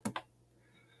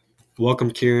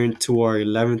Welcome, Kieran, to our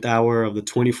 11th hour of the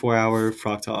 24-hour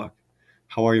Frog Talk.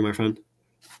 How are you, my friend?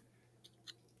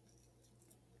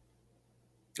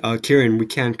 Kieran, we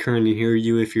can't currently hear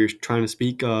you. If you're trying to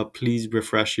speak, please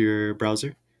refresh your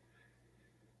browser.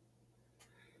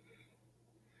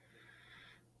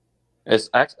 It's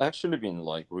actually been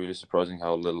like really surprising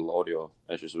how little audio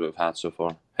issues we've had so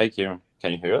far. Hey Kieran,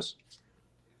 can you hear us?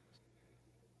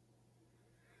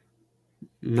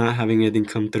 Not having anything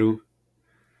come through.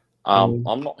 Um,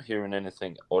 I'm not hearing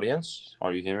anything. Audience,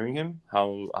 are you hearing him?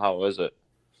 How is it?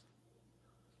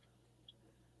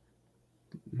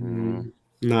 Mm,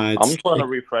 nah, I'm it's trying to like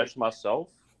refresh myself,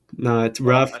 nah. It's but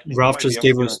Ralph. I think it Ralph might be just on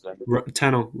gave us Kieran's end.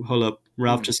 Tano. Hold up.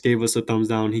 Ralph Hmm. just gave us a thumbs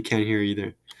down. He can't hear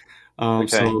either. Okay,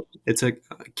 So it's a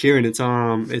Kieran.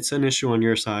 It's an issue on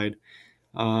your side.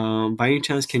 By any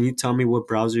chance, can you tell me what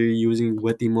browser you're using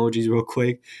with emojis real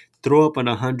quick? Throw up an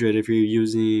 100 if you're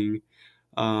using.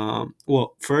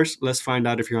 Well, first, let's find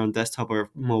out if you're on desktop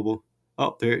or mobile.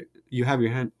 Oh, there you have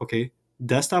your hand. Okay,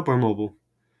 desktop or mobile?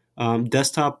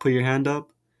 Desktop, put your hand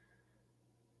up.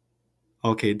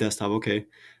 Okay, desktop. Okay, are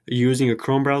you using a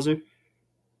Chrome browser?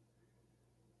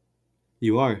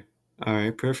 You are. All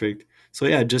right, perfect. So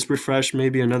yeah, just refresh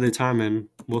maybe another time, and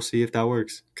we'll see if that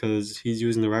works because he's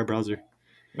using the right browser.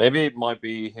 maybe it might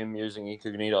be him using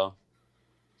incognito,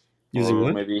 Using or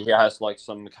what? maybe he has like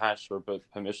some cache or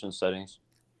permission settings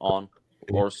on,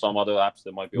 Can or some other apps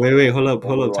that might be Wait, hold up,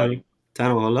 Tano. overriding.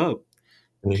 Tano, hold up.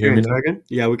 you hear Kieran, me try now? again.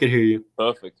 Yeah, we could hear you.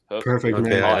 Perfect, perfect. Perfect, Okay,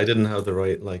 man. I Hi. didn't have the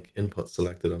right input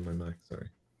selected on my Mac. Sorry.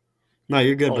 No,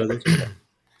 you're good, Oh, brother. that's okay.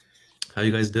 How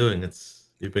you guys doing?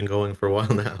 You've been going for a while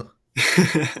now.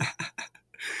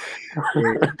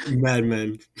 We're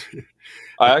madman.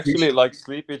 I actually Appreciate. like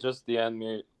Sleepy just DM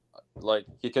me, like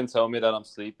he can tell me that I'm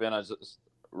sleeping. I just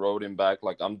wrote him back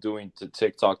like I'm doing the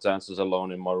TikTok dances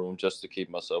alone in my room just to keep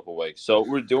myself awake. So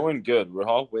we're doing good. We're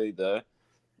halfway there.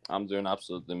 I'm doing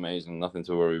absolutely amazing. Nothing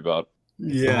to worry about.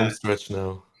 It's the home Yeah. stretch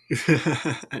now.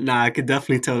 Nah, I could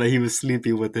definitely tell that he was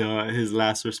sleepy with his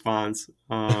last response.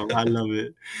 I love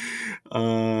it.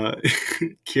 Uh,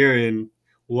 Kieran,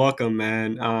 welcome,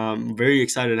 man. Very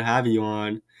excited to have you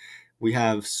on. We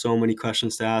have so many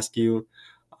questions to ask you.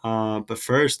 But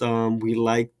first, we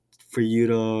like for you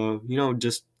to,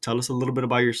 just tell us a little bit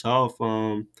about yourself.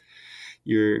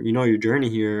 Your journey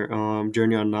here,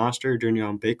 journey on Noster, journey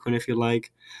on Bitcoin, if you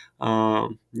like.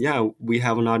 Yeah, we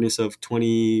have an audience of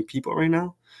 20 people right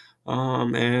now,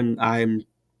 and I'm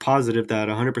positive that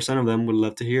 100% of them would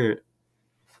love to hear it.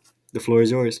 The floor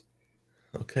is yours.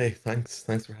 Okay, thanks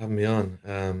for having me on.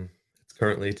 It's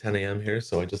currently 10 a.m. here,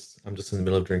 so I'm just in the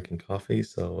middle of drinking coffee.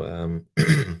 So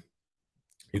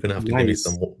you're gonna have to give me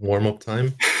some Nice. warm up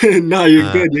time. No, you're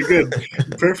Uh, good. You're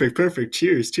good. Perfect. Perfect.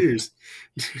 Cheers. Cheers.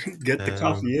 Get the um,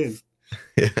 coffee in.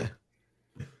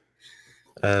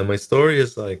 yeah. My story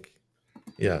is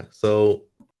yeah. So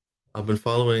I've been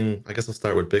following. I guess I'll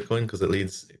start with Bitcoin because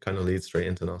it kind of leads straight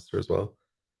into Nostr as well.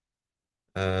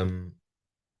 Um,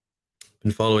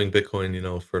 been following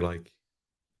Bitcoin, for like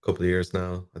a couple of years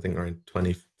now. I think around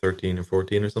 2013 or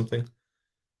 14 or something.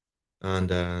 And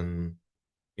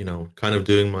kind of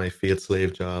doing my fiat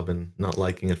slave job and not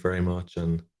liking it very much,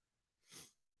 and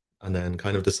then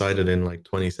kind of decided in like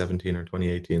 2017 or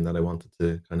 2018 that I wanted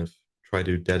to kind of try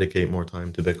to dedicate more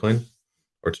time to Bitcoin,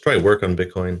 or to try to work on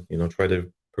Bitcoin, try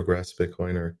to progress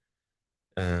Bitcoin, or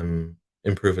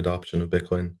improve adoption of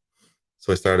Bitcoin.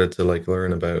 So I started to like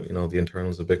learn about, the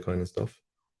internals of Bitcoin and stuff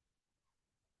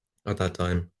at that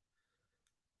time.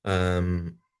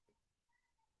 Um,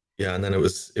 yeah, and then it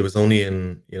was only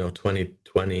in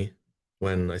 2020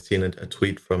 when I seen a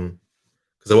tweet from,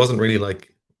 because I wasn't really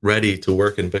like ready to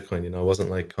work in Bitcoin. I wasn't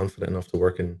like confident enough to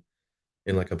work in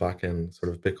like a back end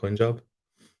sort of Bitcoin job,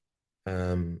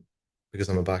 um, because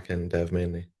I'm a back end dev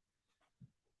mainly.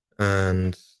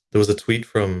 And there was a tweet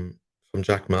from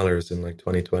Jack Mallers in like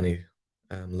 2020,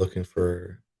 looking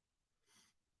for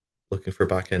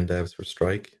back end devs for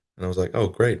Strike, and I was like, oh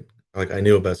great! Like I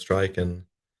knew about Strike, and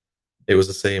it was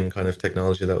the same kind of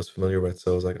technology that I was familiar with.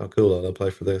 So I was like, oh cool, I'll apply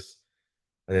for this.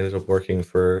 I ended up working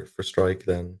for Strike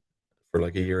then for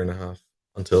like a year and a half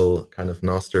until kind of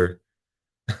Noster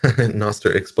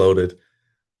Noster exploded.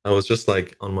 I was just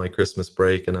like on my Christmas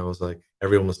break, and I was like,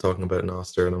 everyone was talking about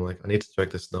Noster, and I'm like, I need to check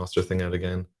this Noster thing out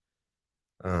again.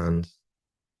 And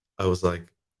I was like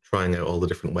trying out all the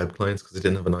different web clients because I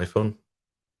didn't have an iPhone,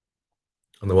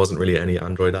 and there wasn't really any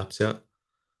Android apps yet.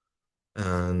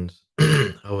 And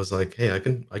I was like, hey, I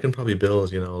can probably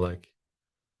build, like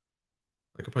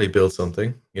I could probably build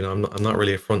something. I'm not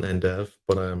really a front end dev,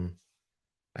 but I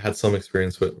had some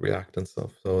experience with React and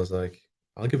stuff. So I was like,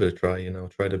 I'll give it a try,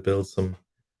 try to build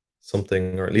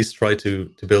something, or at least try to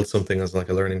build something as like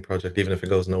a learning project, even if it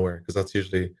goes nowhere, because that's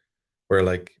usually where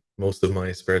like most of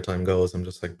my spare time goes. I'm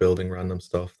just like building random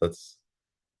stuff that's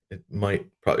it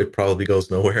probably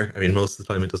goes nowhere. I mean, most of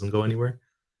the time it doesn't go anywhere.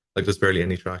 Like there's barely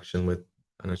any traction with,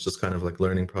 and it's just kind of like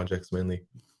learning projects mainly.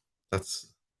 That's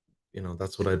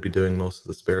that's what I'd be doing most of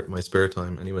the spare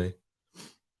time anyway.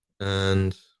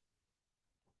 And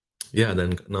yeah,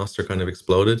 then Noster kind of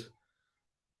exploded.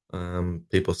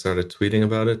 People started tweeting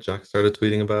about it. Jack started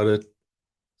tweeting about it.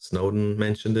 Snowden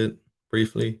mentioned it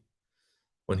briefly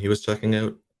when he was checking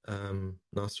out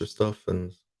Noster stuff,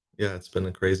 and yeah, it's been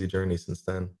a crazy journey since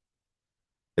then.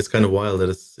 It's kind of wild that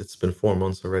it's been 4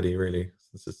 months already, really,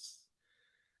 since it's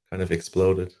kind of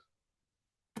exploded.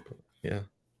 But yeah,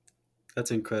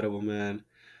 That's incredible, man.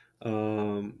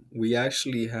 We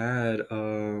actually had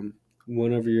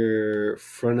one of your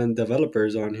front end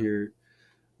developers on here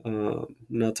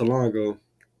not too long ago.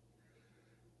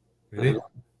 Uh, really.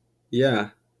 yeah.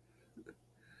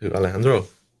 Who, Alejandro?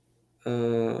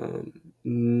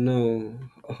 No,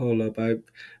 hold up.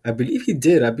 I believe he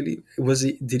did. I believe was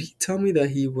he. Did he tell me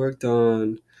that he worked on?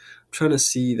 I'm trying to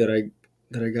see that I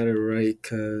got it right.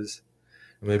 Cause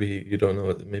Maybe you don't know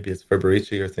it. Maybe it's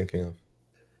Faberici you're thinking of.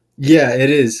 yeah, it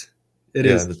is. It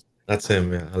Yeah, is. that's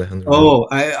him. Yeah, Alejandro. Yeah, Oh,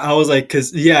 I was like,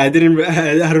 cause yeah, I didn't.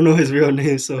 I don't know his real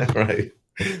name, so right.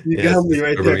 you Yeah, got me it's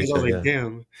right there. Cause I was Faberici. like, Yeah.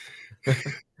 damn.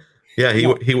 Yeah,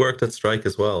 Yeah. he worked at Strike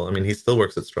as well. I mean, he still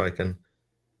works at Strike, and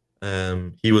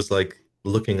he was like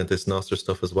looking at this Nostr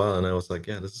stuff as well, and I was like,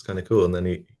 yeah, this is kind of cool. And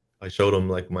then I showed him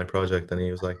like my project, and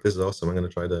he was like, this is awesome. I'm going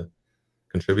to try to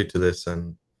contribute to this.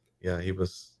 And yeah, he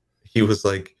was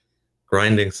like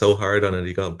grinding so hard on it,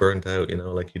 he got burnt out.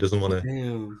 Like he doesn't want to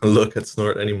Damn. look at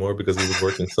Snort anymore because he was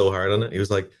working so hard on it. He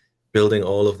was like building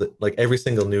all of the like every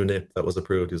single new NIP that was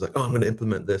approved. He was like, oh, I'm going to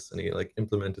implement this, and he like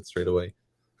implemented straight away.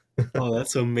 Oh,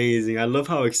 that's amazing. I love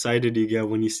how excited you get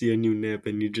when you see a new nip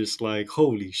and you're just like,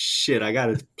 holy shit, I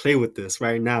gotta play with this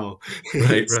right now.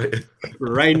 Right, right.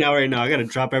 Right now. I gotta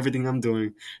drop everything I'm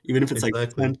doing, even if it's like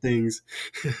Exactly. 10 things.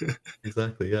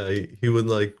 Exactly. Yeah. He would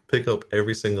like pick up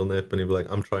every single nip and he'd be like,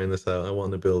 I'm trying this out. I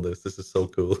want to build this. This is so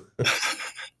cool.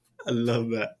 I love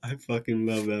that. I fucking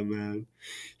love that, man.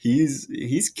 He's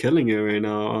killing it right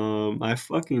now. I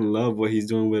fucking love what he's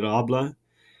doing with Abla.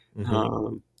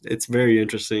 Hmm. It's very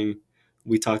interesting.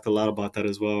 We talked a lot about that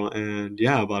as well, and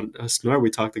yeah, about Snore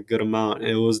we talked a good amount.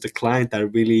 It was the client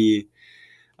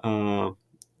uh,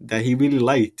 that he really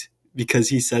liked because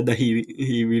he said that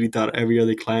he really thought every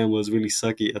other client was really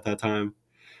sucky at that time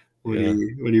Yeah.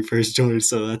 when he first joined.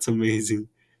 So that's amazing.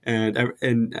 And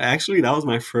actually, that was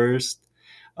my first.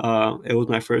 It was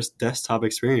my first desktop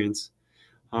experience,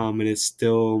 and it's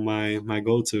still my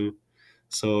go to.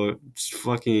 So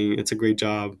it's a great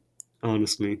job,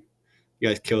 honestly. You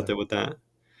guys Yeah. killed it with that. It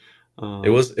Um,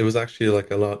 was it was actually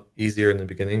like a lot easier in the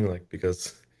beginning, like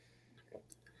because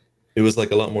it was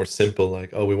like a lot more simple. Like,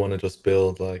 oh, we want to just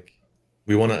build like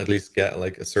we want to at least get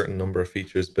like a certain number of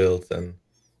features built, and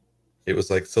it was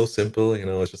like so simple.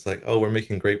 It's just like, oh, we're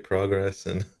making great progress,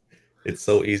 and it's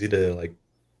so easy to like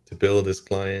to build this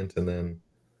client, and then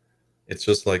it's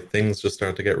just like things just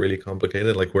start to get really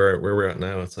complicated. Like where we're at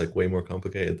now, it's like way more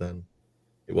complicated than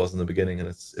it was in the beginning, and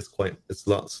it's a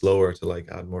lot slower to like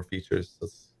add more features.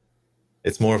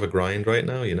 It's more of a grind right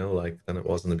now, like than it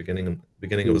was in the beginning. In the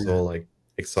beginning, it was yeah. all like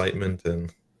excitement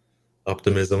and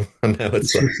optimism, and now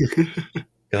it's like,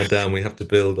 God damn, we have to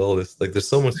build all this. Like, there's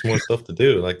so much more stuff to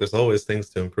do. Like, there's always things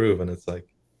to improve, and it's like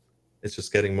it's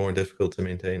just getting more difficult to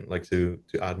maintain, like to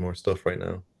add more stuff right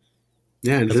now.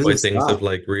 Yeah, it That's why doesn't things have stop.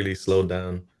 like really slowed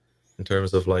down in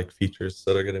terms of like features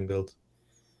that are getting built.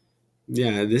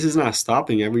 Yeah, this is not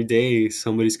stopping. Every day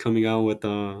somebody's coming out with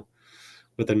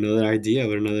another idea,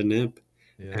 with another nip.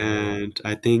 Yeah, yeah, And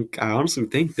I honestly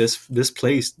think this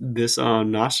place, this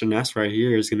Nostr Nest right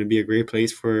here is gonna be a great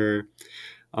place for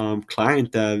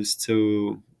client devs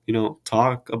to,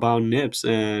 talk about nips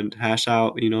and hash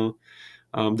out,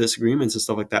 disagreements and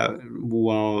stuff like that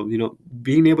while,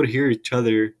 being able to hear each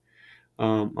other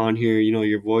on here,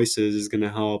 your voices is gonna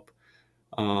help.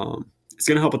 It's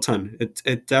gonna help a ton.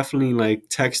 It definitely like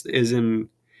text isn't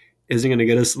gonna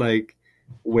get us like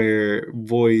where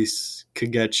voice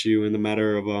could get you in the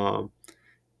matter of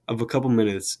a couple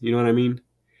minutes. You know what I mean?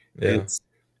 yeah, It's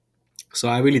so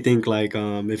I really think like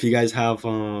if you guys have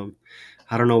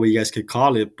I don't know what you guys could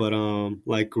call it, but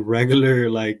like regular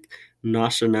like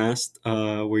Nasha Nest,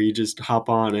 where you just hop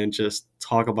on and just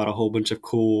talk about a whole bunch of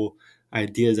cool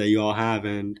ideas that you all have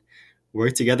and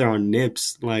work together on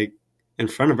nips like in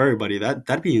front of everybody.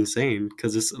 That'd be insane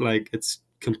because it's like it's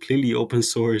completely open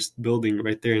source building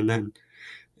right there and then.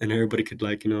 and everybody could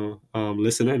like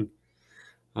listen in.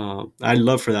 I'd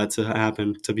love for that to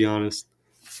happen, to be honest.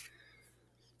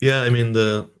 Yeah, I mean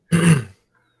the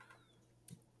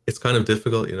it's kind of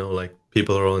difficult, like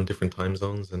people are all in different time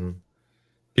zones and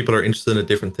people are interested in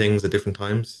different things at different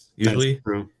times That's usually.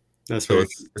 true. That's So very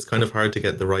it's kind of hard to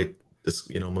get the right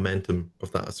momentum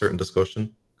of that a certain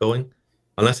discussion going,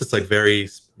 unless it's like very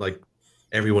like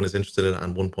everyone is interested in it at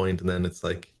one point, and then it's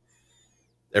like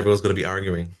everyone's going to be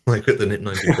arguing. Like with the NIP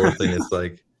 94 thing, it's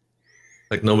like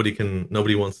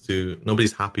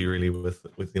nobody's happy really with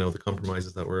the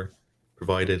compromises that were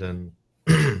provided, and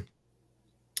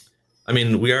I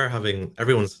mean we are having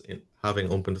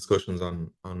having open discussions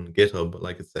on GitHub, but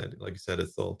like you said,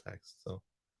 it's all text. So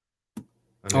I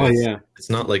mean true. Oh yeah. it's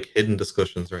not like hidden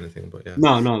discussions or anything, but yeah.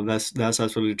 No, no, that's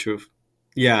absolutely true.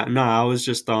 Yeah, no, I was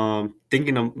just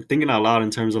thinking out loud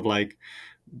in terms of like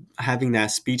having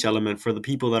that speech element for the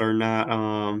people that are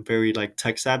not very like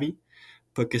tech savvy,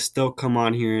 but can still come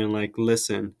on here and like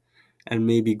listen and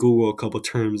maybe Google a couple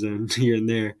terms and here and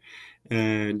there,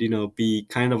 and be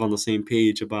kind of on the same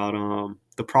page about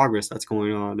the progress that's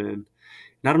going on. And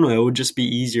I don't know, it would just be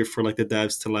easier for like the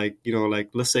devs to like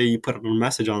like let's say you put a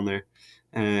message on there,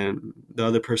 and the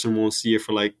other person won't see it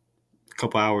for like a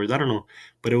couple hours. I don't know,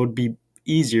 but it would be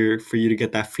easier for you to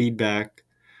get that feedback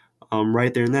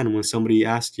right there and then when somebody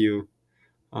asked you,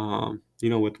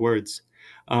 with words.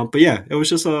 But yeah, it was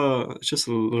just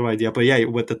a little idea. But yeah,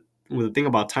 with the thing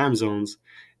about time zones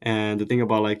and the thing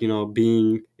about like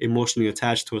being emotionally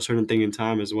attached to a certain thing in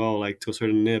time as well, like to a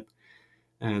certain nip,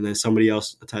 and then somebody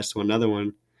else attached to another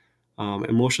one.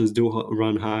 Emotions do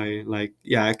run high. Like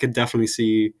yeah, I could definitely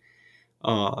see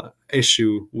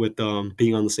issue with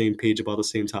being on the same page about the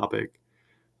same topic.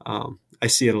 I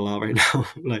see it a lot right now.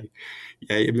 Like,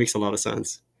 yeah, it makes a lot of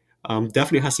sense.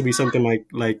 Definitely has to be something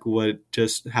like what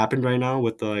just happened right now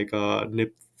with the, like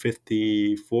NIP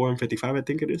 54 and 55, I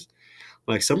think it is.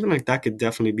 Like something like that could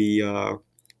definitely be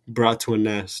brought to a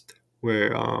nest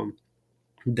where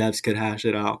devs could hash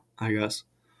it out. I guess.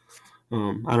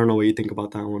 I don't know what you think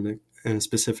about that one in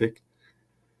specific.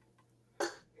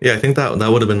 Yeah, I think that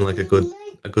would have been like a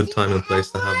good time and place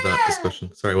to have that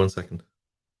discussion. Sorry, 1 second.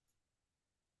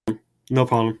 No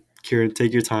problem, Kieran.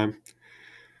 Take your time.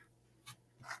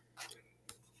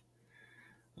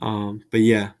 But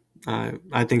yeah,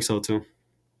 I think so too.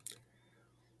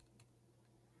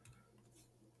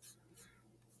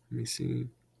 Let me see.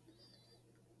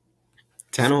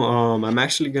 Tano, I'm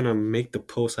actually gonna make the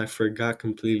post. I forgot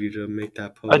completely to make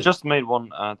that I post. just made one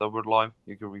that we're live.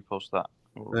 You can repost that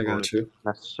I or got if you.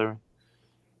 necessary.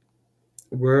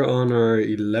 We're on our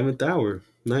 11th hour.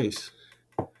 Nice.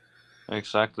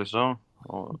 Exactly so.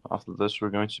 After this,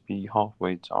 we're going to be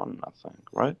halfway done, I think,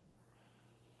 right?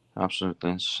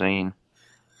 Absolutely insane.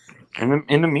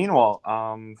 In the meanwhile,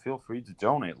 feel free to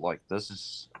donate. Like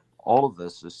all of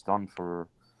this is done for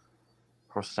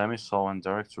Semisol and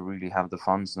Derek to really have the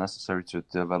funds necessary to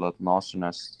develop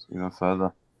Nest even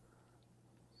further.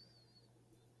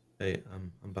 Hey,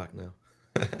 I'm back now.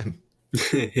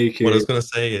 Hey, What I Kieran. was gonna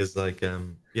say is like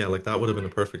yeah, like that would have been a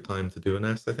perfect time to do a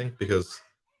nest, I think, because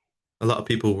a lot of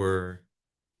people were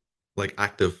like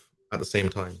active at the same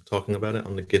time talking about it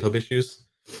on the GitHub issues,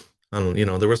 and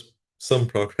there was some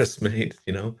progress made.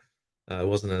 It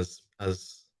wasn't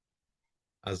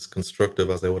as constructive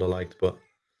as I would have liked, but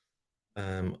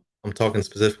I'm talking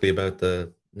specifically about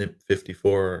the NIP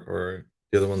 54 or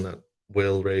the other one that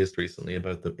Will raised recently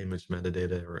about the image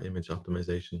metadata or image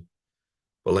optimization.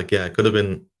 But like, yeah, could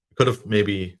have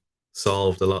maybe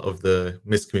solved a lot of the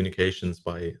miscommunications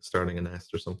by starting a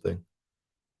nest or something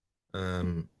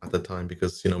at the time,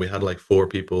 because we had like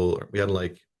we had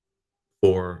like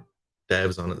four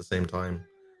devs on at the same time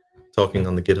talking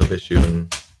on the GitHub issue,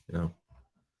 and you know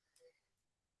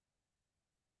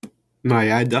No,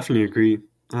 yeah, I definitely agree.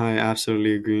 I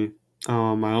absolutely agree.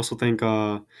 I also think,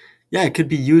 yeah, it could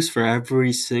be used for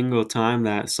every single time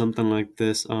that something like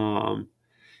this,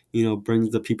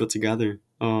 brings the people together.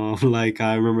 Like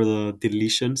I remember the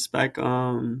deletion spec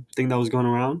thing that was going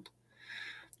around.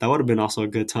 That would have been also a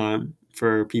good time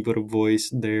for people to voice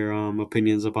their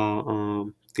opinions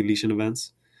about deletion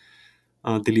events,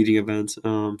 deleting events,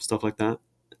 stuff like that.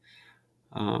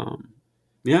 Um,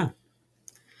 yeah,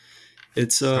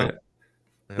 it's sorry,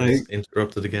 I was like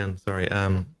interrupted again. Sorry.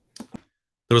 There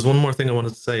was one more thing I wanted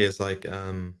to say is like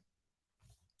a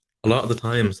lot of the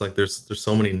times like there's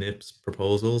so many NIPS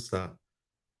proposals that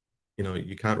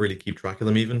you can't really keep track of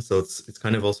them even, so it's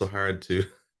kind of also hard to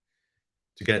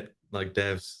get like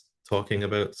devs talking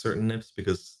about certain NIPs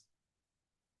because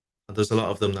there's a lot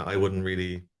of them that I wouldn't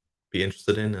really be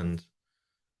interested in, and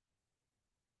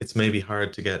it's maybe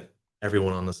hard to get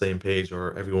everyone on the same page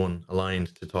or everyone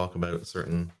aligned to talk about a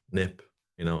certain nip,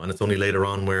 and it's only later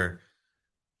on where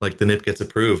like the nip gets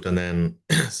approved and then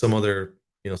some other,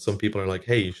 some people are like,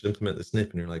 hey, you should implement this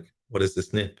nip. And you're like, what is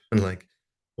this nip? And like,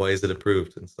 why is it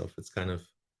approved and stuff? It's a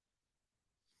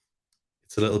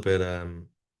little bit,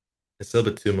 it's a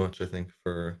little bit too much, I think,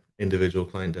 for individual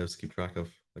client devs to keep track of.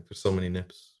 Like there's so many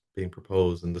nips being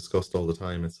proposed and discussed all the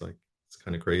time. It's like, it's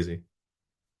kind of crazy.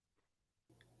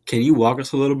 Can you walk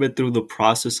us a little bit through the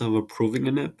process of approving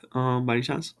a nip, by any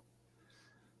chance?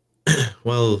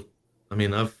 Well, I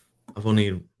mean, I've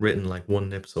only written like one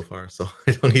nip so far, so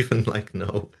I don't even like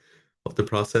know what the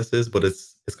process is, but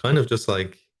it's kind of just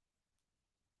like,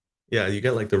 yeah, you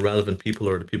get like the relevant people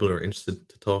or the people who are interested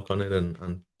to talk on it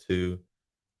and to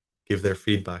give their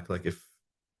feedback.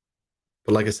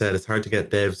 But like I said, it's hard to get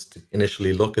devs to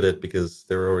initially look at it because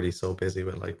they're already so busy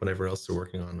with like whatever else they're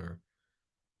working on, or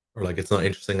like it's not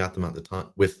interesting at them at the time.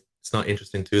 It's not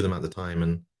interesting to them at the time,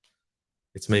 and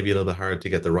it's maybe a little bit hard to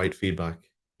get the right feedback.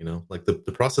 Like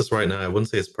the process right now, I wouldn't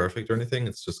say it's perfect or anything.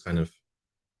 It's just kind of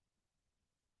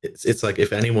it's like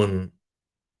if anyone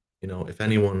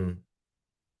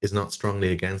is not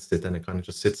strongly against it, then it kind of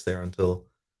just sits there until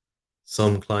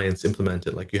some clients implement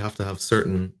it. Like you have to have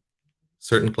certain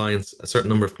clients, a certain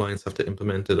number of clients have to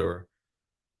implement it or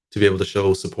to be able to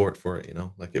show support for it.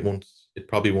 Like it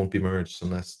probably won't be merged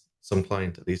unless some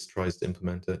client at least tries to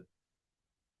implement it.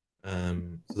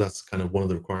 So that's kind of one of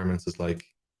the requirements is like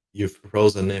you've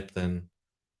proposed a NIP, then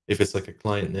if it's like a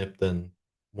client NIP, then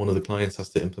one of the clients has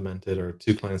to implement it or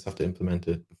two clients have to implement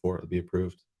it before it'll be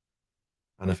approved.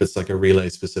 And if it's like a relay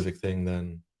specific thing,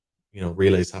 then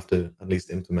relays have to at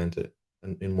least implement it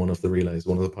in one of the relays,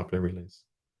 one of the popular relays.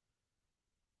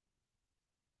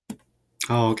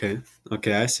 Oh, okay.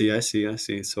 Okay, I see, I see, I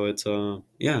see. So it's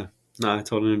yeah. No, I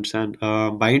totally understand.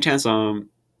 By any chance, I'm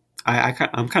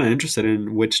kind of interested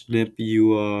in which nip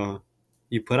you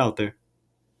put out there.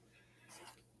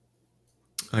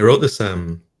 I wrote this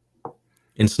in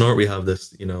Snort we have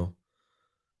this,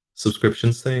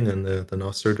 subscriptions thing and the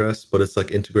Nostr address, but it's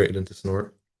like integrated into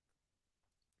Snort.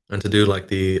 And to do like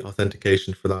the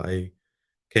authentication for that, I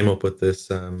came up with this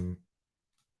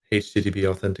HTTP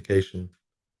authentication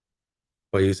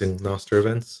by using Nostr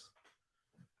events.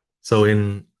 So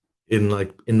in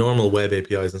normal web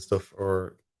APIs and stuff,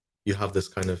 or you have this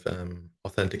kind of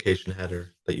authentication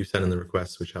header that you send in the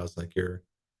request, which has like your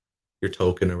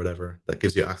token or whatever that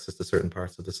gives you access to certain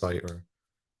parts of the site or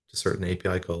to certain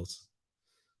API calls.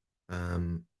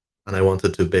 And I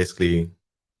wanted to basically,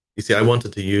 you see, I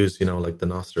wanted to use like the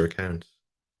Nostr account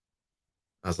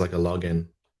as like a login,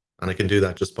 and I can do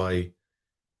that just by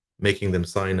making them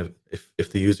sign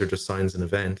if the user just signs an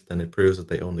event, then it proves that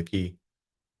they own the key.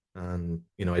 And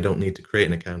I don't need to create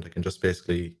an account. I can just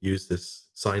basically use this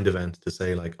signed event to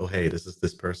say like, oh hey, this is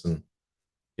this person,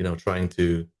 trying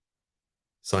to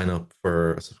sign up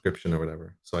for a subscription or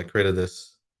whatever. So I created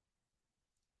this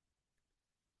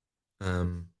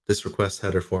request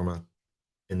header format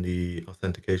in the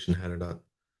authentication header that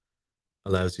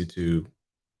allows you to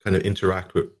kind of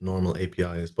interact with normal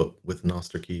APIs but with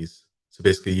Nostr keys. So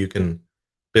basically you can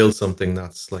build something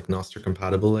that's like Nostr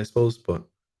compatible, I suppose, but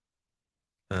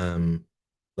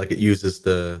like it uses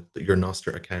your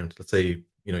Nostr account. Let's say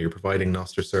you're providing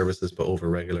Nostr services but over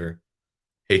regular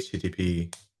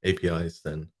HTTP APIs,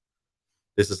 then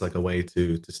this is like a way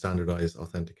to standardize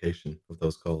authentication of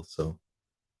those calls. So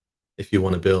if you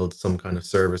want to build some kind of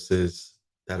services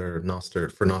that are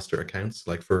Nostr accounts,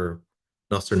 like for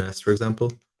Nostr Nest, for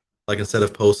example, like instead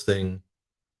of posting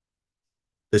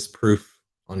this proof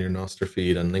on your Nostr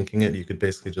feed and linking it, you could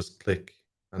basically just click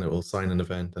and it will sign an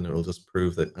event and it will just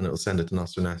prove that and it will send it to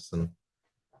Nostr Nest. And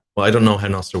well, I don't know how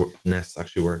Nostr Nest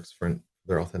actually works for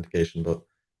their authentication, but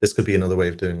this could be another way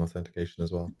of doing authentication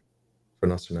as well for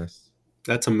Nostr Nest.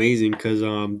 That's amazing because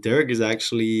Derek is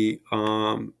actually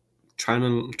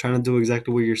trying to do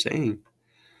exactly what you're saying.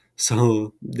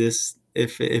 So this,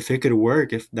 if it could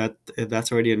work, if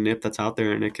that's already a nip that's out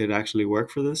there and it could actually work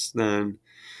for this, then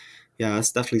yeah,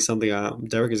 that's definitely something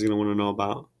Derek is gonna want to know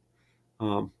about.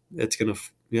 It's gonna,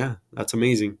 yeah, that's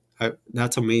amazing.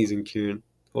 That's amazing, Kieran.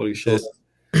 Holy It's shit. also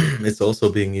it's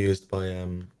also being used by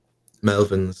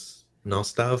Melvin's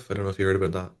Nostav. I don't know if you heard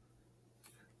about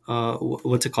that.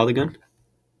 What's it called again?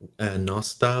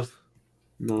 Nostav.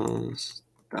 No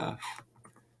stuff.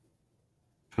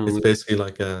 It's basically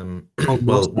like Oh,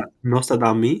 well,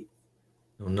 Nostadami.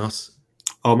 no,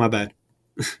 Oh, my bad.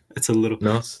 It's a little.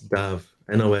 Nosdav,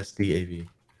 Nosdav,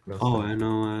 Oh,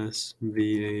 Nostav.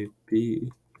 NOSVAB.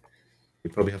 You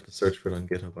probably have to search for it on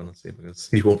GitHub, honestly, because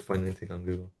you won't find anything on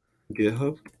Google.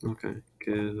 GitHub. Okay,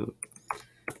 GitHub.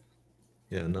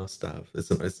 Yeah, Nostav.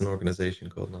 It's an organization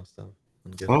called Nostav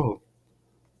on GitHub. Oh,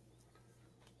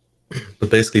 But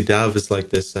basically, Dav is like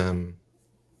this.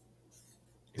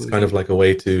 It's kind of like a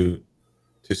way to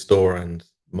store and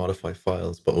modify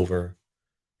files, but over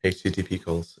HTTP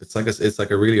calls. It's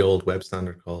like a really old web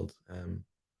standard called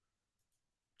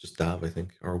just Dav, I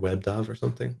think, or WebDAV or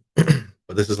something.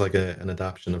 But this is like an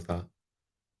adaptation of that.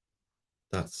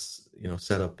 That's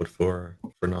set up, but for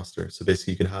Nostr. So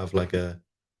basically, you can have like a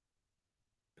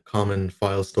common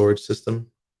file storage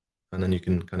system, and then you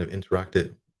can kind of interact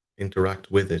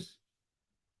with it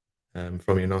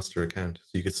from your Nostr account.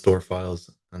 So you could store files,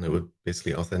 and it would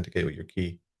basically authenticate with your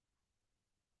key.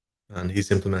 And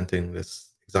he's implementing this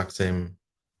exact same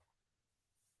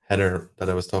header that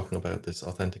I was talking about, this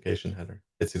authentication header.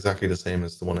 It's exactly the same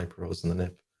as the one I proposed in the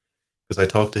NIP. Because I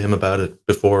talked to him about it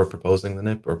before proposing the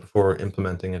NIP or before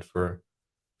implementing it for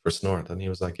Snort, and he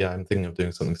was like, "Yeah, I'm thinking of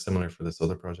doing something similar for this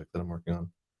other project that I'm working on."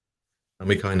 And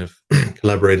we kind of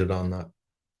collaborated on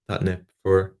that NIP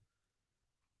for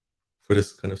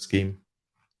this kind of scheme.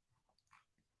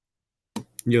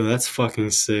 yo, that's fucking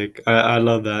sick. I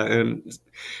love that. And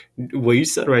what you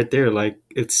said right there, like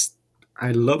it's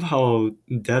I love how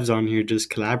devs on here just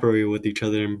collaborate with each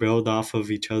other and build off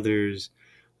of each other's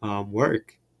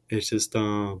work. It's just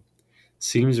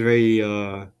seems very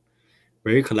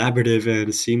collaborative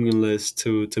and seamless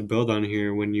to build on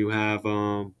here when you have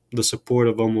the support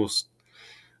of almost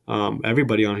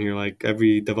everybody on here. Like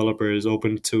every developer is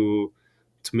open to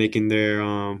making their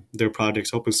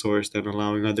projects open sourced and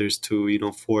allowing others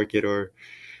to fork it or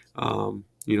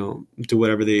do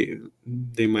whatever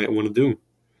they might want to do.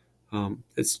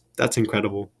 That's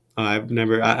incredible. I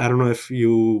don't know if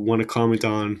you want to comment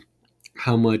on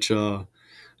how much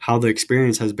how the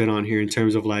experience has been on here in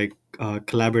terms of like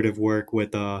collaborative work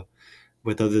with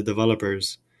other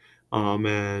developers,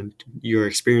 and your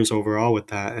experience overall with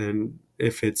that, and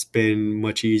if it's been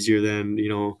much easier than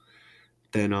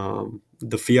than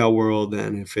the fiat world,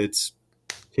 and if it's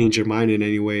changed your mind in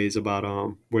any ways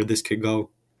about where this could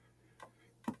go.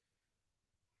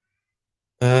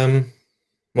 Um,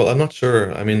 well, I'm not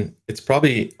sure. I mean, it's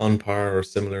probably on par or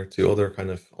similar to other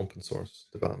kind of open source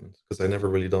development because I never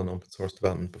really done open source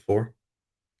development before.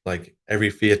 Like every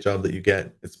Fiat job that you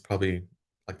get, it's probably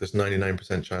like there's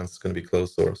 99% chance it's going to be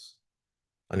closed source,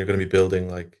 and you're going to be building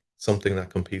like something that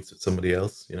competes with somebody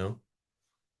else.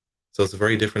 So it's a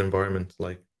very different environment.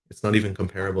 Like it's not even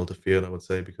comparable to Fiat, I would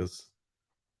say, because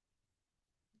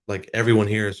like everyone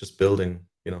here is just building,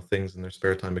 things in their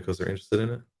spare time because they're interested in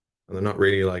it. And they're not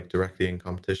really like directly in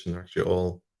competition. They're actually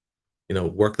all,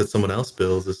 work that someone else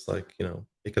builds is like,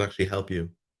 it could actually help you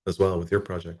as well with your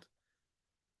project.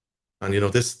 And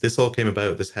this all came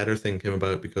about, this header thing came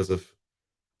about because of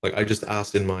like I just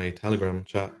asked in my Telegram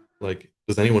chat, like,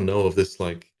 does anyone know of this,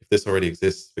 like if this already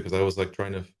exists? Because I was like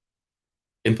trying to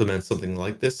implement something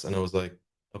like this and I was like,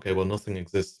 okay, well nothing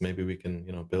exists. Maybe we can,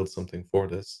 build something for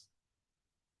this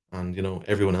and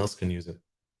everyone else can use it.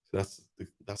 So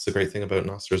that's the great thing about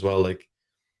Nostr as well. Like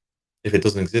if it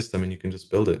doesn't exist, I mean, you can just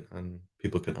build it, and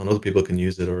other people can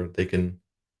use it, or they can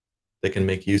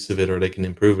make use of it, or they can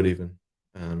improve it even,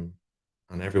 um,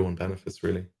 and everyone benefits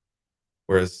really.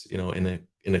 Whereas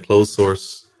in a closed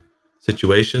source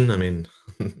situation, I mean,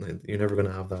 you're never going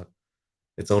to have that.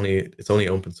 It's only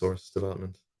open source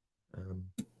development, um,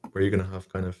 where you're going to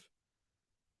have kind of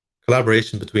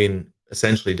collaboration between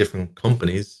essentially different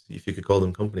companies, if you could call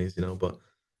them companies, but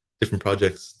different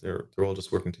projects. They're all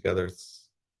just working together. It's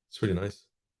really nice.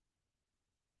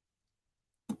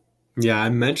 Yeah, I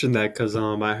mentioned that because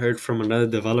I heard from another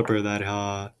developer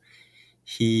that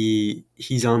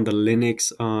he's on the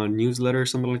Linux newsletter or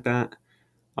something like that,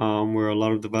 where a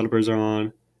lot of developers are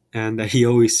on, and that he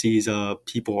always sees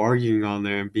people arguing on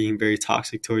there and being very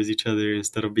toxic towards each other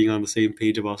instead of being on the same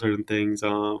page about certain things.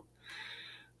 Yeah,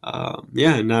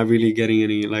 not really getting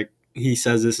any like. He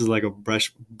says this is like a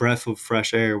breath of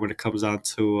fresh air when it comes down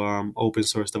to open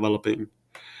source developing.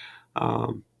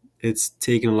 Um, it's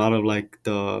taken a lot of like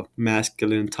the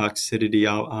masculine toxicity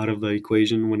out of the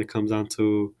equation when it comes down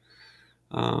to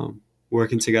um,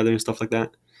 working together and stuff like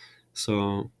that.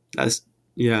 So that's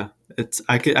yeah. It's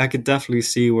I could definitely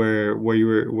see where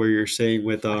you're saying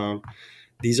with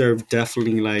these are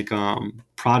definitely like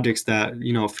projects that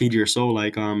feed your soul,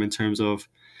 like in terms of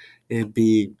it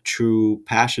being true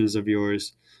passions of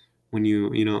yours when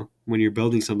when you're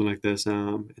building something like this.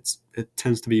 It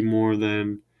tends to be more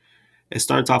than it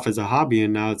starts off as a hobby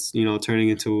and now it's turning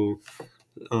into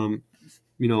um,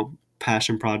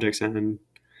 passion projects. And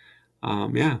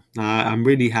yeah, I'm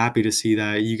really happy to see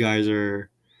that you guys are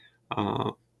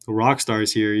uh, rock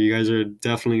stars here. You guys are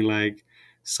definitely like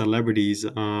celebrities,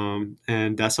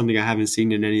 and that's something I haven't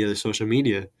seen in any other social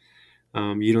media.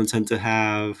 You don't tend to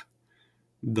have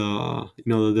the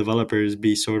developers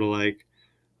be sort of like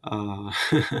uh,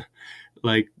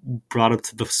 like brought up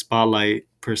to the spotlight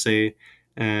per se,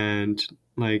 and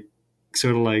like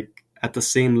sort of like at the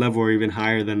same level or even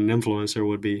higher than an influencer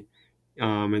would be,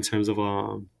 in terms of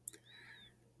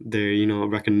their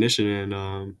recognition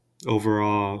and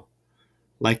overall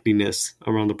likeliness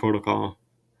around the protocol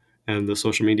and the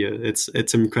social media.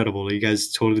 It's incredible. You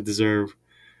guys totally deserve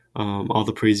all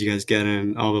the praise you guys get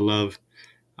and all the love.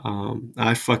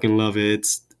 I fucking love it.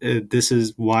 This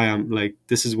is why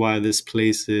this is why this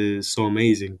place is so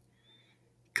amazing,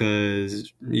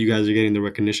 because you guys are getting the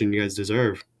recognition you guys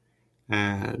deserve,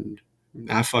 and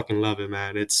I fucking love it,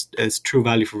 man. It's true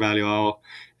value for value.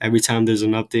 Every time there's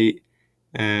an update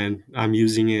and I'm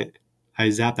using it,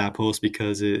 I zap that post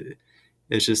because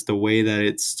it's just the way that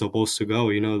it's supposed to go.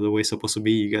 The way it's supposed to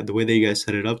be. You got the way that you guys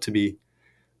set it up to be.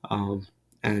 Um,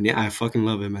 and yeah, I fucking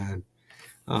love it, man.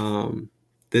 Um,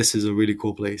 this is a really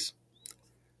cool place.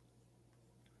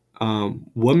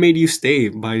 What made you stay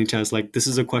by any chance? Like, this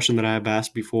is a question that I have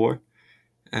asked before,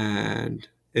 and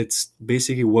it's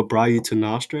basically what brought you to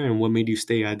Nostra and what made you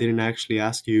stay. I didn't actually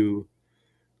ask you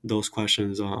those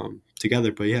questions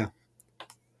together, but yeah,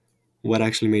 what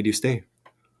actually made you stay?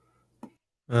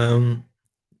 Um,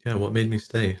 yeah, what made me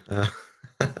stay? I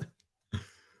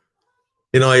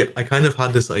kind of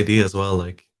had this idea as well.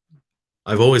 Like,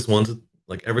 I've always wanted,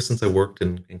 like, ever since I worked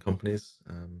in companies,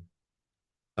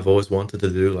 I've always wanted to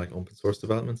do like open source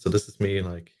development. So this is me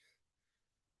like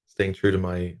staying true to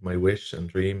my wish and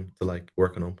dream to like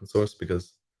work on open source,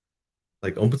 because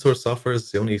like open source software is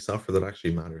the only software that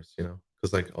actually matters,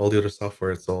 because like all the other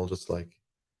software, it's all just like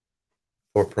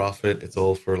for profit. It's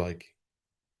all for like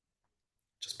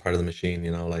just part of the machine,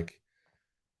 like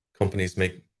companies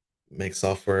make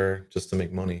software just to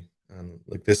make money. And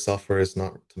like this software is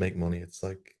not to make money. It's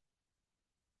like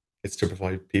it's to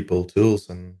provide people tools,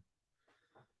 and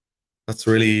that's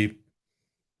really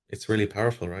it's really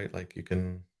powerful, right? Like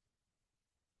you're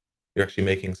actually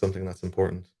making something that's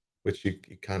important, which you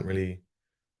can't really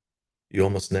you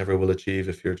almost never will achieve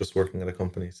if you're just working at a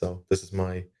company. So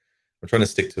I'm trying to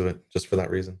stick to it just for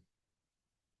that reason.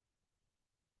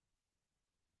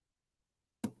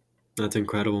 That's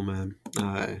incredible, man.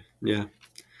 Yeah,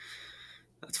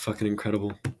 that's fucking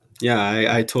incredible.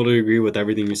 Yeah, I totally agree with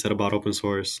everything you said about open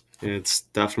source. It's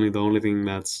definitely the only thing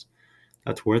that's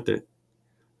worth it.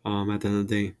 At the end of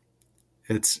the day,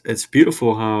 it's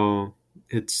beautiful how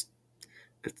it's.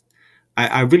 it's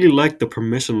I really like the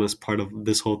permissionless part of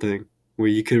this whole thing, where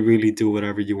you could really do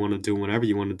whatever you want to do whenever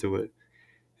you want to do it,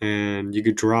 and you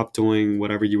could drop doing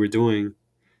whatever you were doing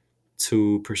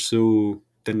to pursue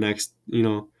the next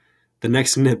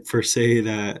nip per se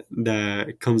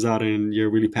that comes out and you're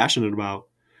really passionate about,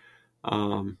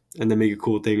 and then make a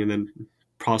cool thing, and then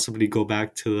possibly go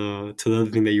back to the other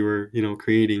thing that you were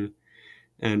creating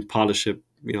and polish it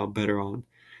better on.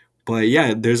 But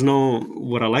yeah, there's no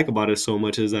what I like about it so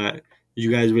much is that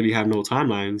you guys really have no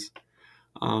timelines,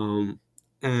 um,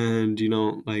 and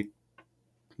like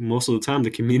most of the time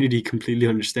the community completely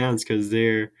understands because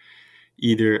they're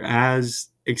either as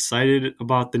excited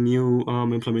about the new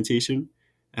implementation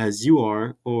as you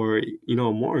are, or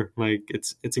more. Like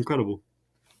it's incredible.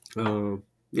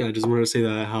 Yeah, I just wanted to say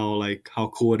that how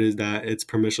cool it is that it's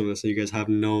permissionless, so you guys have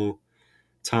no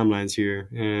timelines here,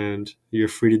 and you're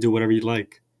free to do whatever you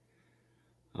like.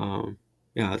 Um,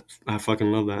 yeah, I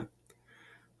fucking love that.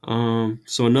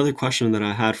 So another question that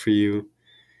I had for you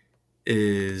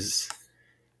is,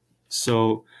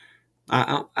 so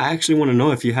I actually want to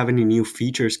know if you have any new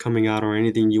features coming out or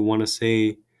anything you want to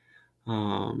say,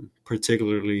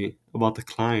 particularly about the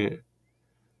client.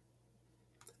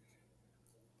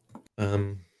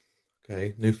 Um,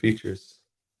 okay, new features.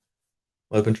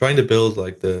 Well, I've been trying to build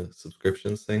like the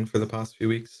subscriptions thing for the past few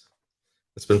weeks.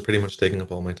 It's been pretty much taking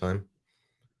up all my time.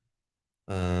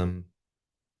 Um,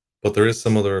 but there is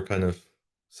some other kind of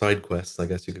side quests, I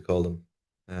guess you could call them,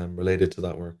 related to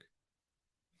that work.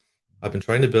 I've been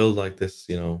trying to build like this,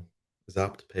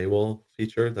 zapped paywall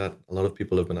feature that a lot of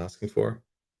people have been asking for.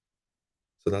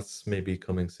 So that's maybe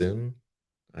coming soon.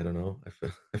 I don't know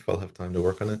if I'll have time to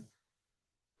work on it.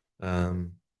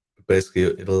 But basically,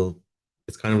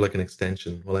 it's kind of like an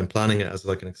extension. Well, I'm planning it as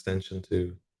like an extension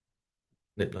to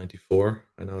NIP 94.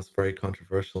 I know it's very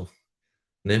controversial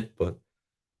NIP, but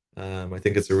I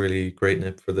think it's a really great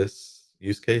NIP for this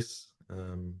use case,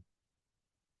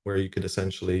 where you could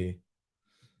essentially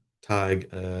tag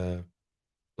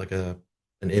like an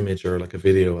image or like a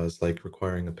video as like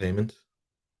requiring a payment,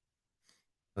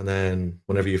 and then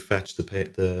whenever you fetch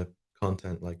the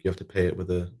content, like you have to pay it with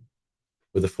a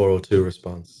 402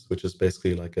 response, which is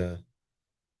basically like a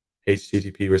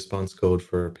HTTP response code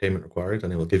for payment required,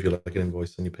 and it will give you like an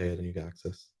invoice and you pay it and you get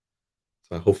access.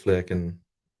 So hopefully I can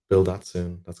build that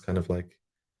soon. That's kind of like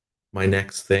my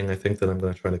next thing I think that I'm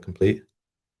going to try to complete,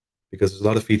 because there's a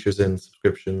lot of features in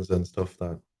subscriptions and stuff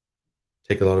that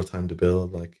take a lot of time to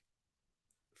build. Like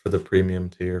for the premium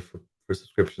tier for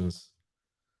subscriptions,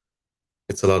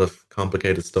 it's a lot of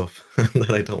complicated stuff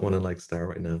that I don't want to like start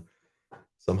right now.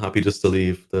 So I'm happy just to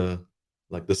leave the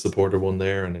supporter one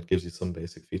there, and it gives you some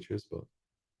basic features. But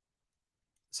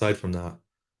aside from that,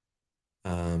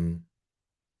 um,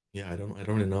 yeah, I don't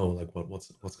really know like what's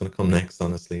going to come next.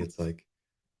 Honestly, it's like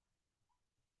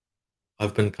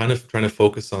I've been kind of trying to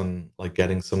focus on like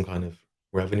getting some kind of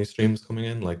revenue streams coming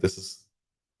in. Like this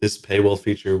paywall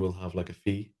feature will have like a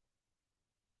fee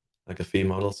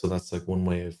model. So that's like one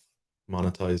way of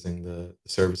monetizing the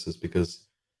services, because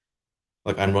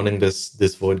like I'm running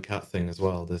this void cat thing as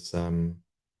well. This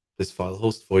file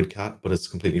host void cat, but it's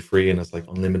completely free and it's like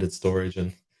unlimited storage,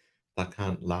 and that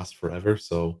can't last forever.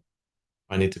 So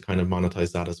I need to kind of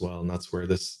monetize that as well. And that's where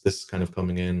this is kind of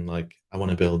coming in. Like I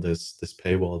want to build this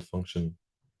paywall function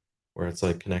where it's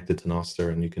like connected to Nostr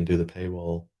and you can do the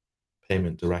paywall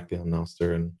payment directly on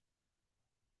Nostr, and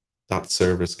that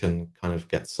service can kind of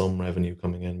get some revenue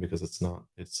coming in, because it's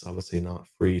obviously not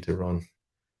free to run.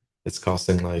 It's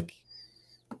costing like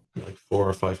 400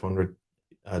 or 500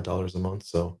 dollars a month.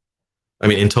 So I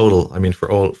mean in total, I mean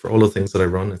for all the things that I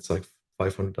run, it's like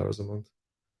 $500 a month.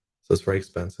 So it's very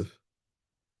expensive.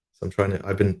 So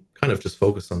I've been kind of just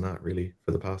focused on that really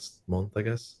for the past month, I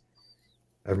guess.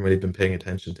 I haven't really been paying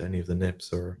attention to any of the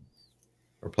nips or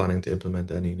planning to implement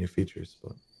any new features.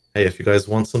 But hey, if you guys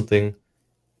want something,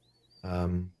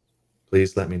 um,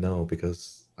 please let me know,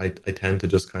 because I tend to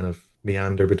just kind of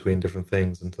meander between different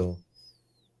things until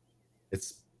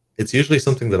it's it's usually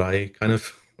something that I kind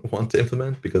of want to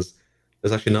implement, because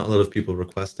there's actually not a lot of people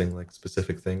requesting like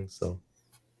specific things. So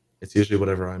it's usually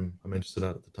whatever I'm interested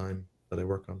at the time that I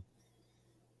work on.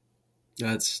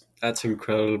 That's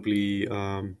incredibly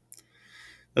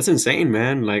that's insane,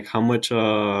 man. Like how much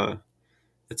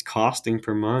it's costing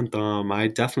per month. I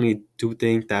definitely do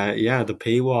think that yeah, the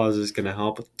paywalls is gonna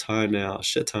help a ton, a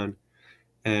shit ton,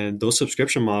 and those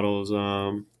subscription models.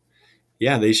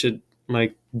 Yeah, they should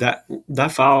like that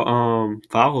file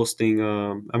hosting.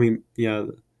 I mean, yeah,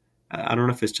 I don't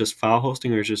know if it's just file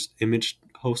hosting or it's just image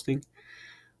hosting,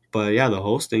 but yeah, the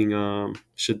hosting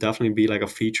should definitely be like a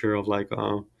feature of like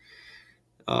the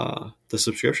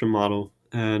subscription model,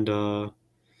 and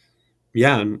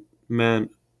yeah, man,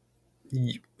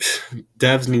 you,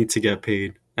 devs need to get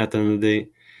paid. At the end of the day,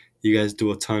 you guys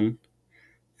do a ton,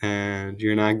 and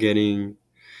you're not getting.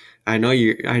 I know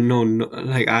you. I know.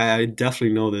 Like I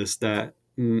definitely know this that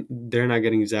they're not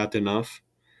getting zapped enough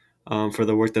for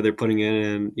the work that they're putting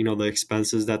in, and the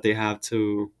expenses that they have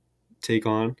to take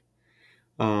on.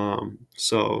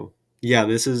 So yeah,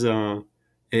 this is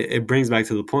it brings back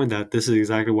to the point that this is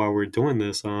exactly why we're doing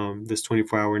this. This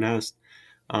 24-hour nest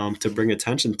to bring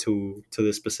attention to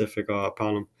this specific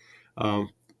problem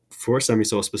for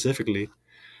Semiso specifically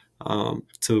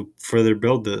to further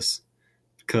build this.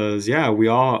 Because yeah,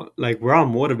 we're all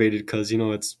motivated because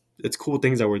it's cool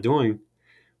things that we're doing,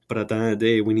 but at the end of the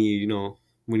day, we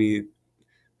need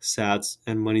sats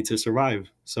and money to survive.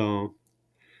 So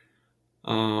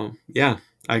yeah,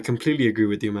 I completely agree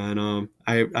with you, man.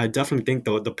 I definitely think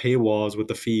the paywalls with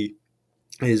the fee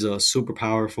is a super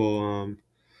powerful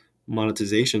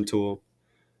monetization tool,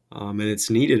 and it's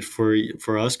needed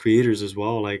for us creators as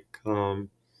well. Like,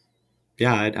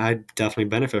 yeah, I'd definitely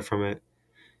benefit from it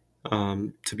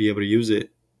to be able to use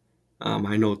it.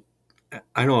 I know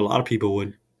a lot of people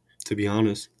would, to be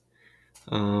honest.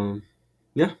 Um,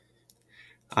 yeah,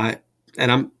 I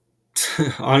and I'm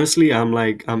honestly I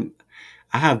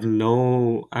have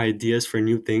no ideas for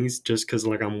new things just because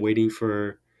like I'm waiting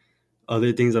for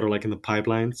other things that are like in the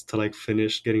pipelines to like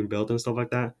finish getting built and stuff like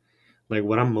that. Like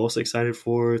what I'm most excited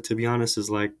for, to be honest, is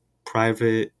like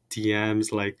private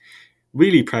DMs, like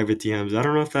really private DMs. I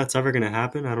don't know if that's ever gonna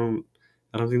happen. I don't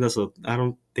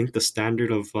think the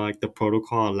standard of like the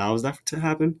protocol allows that to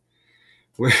happen.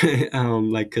 Where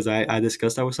like because I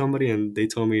discussed that with somebody and they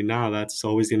told me nah, that's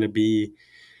always gonna be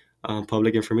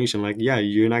public information. Like yeah,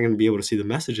 you're not gonna be able to see the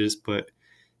messages, but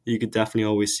you could definitely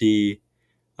always see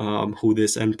who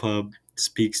this npub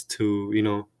speaks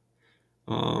to,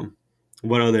 um,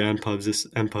 what other npubs this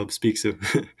npub speaks to,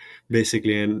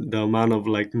 basically, and the amount of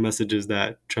like messages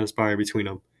that transpire between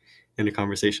them in the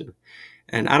conversation.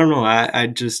 And I don't know, I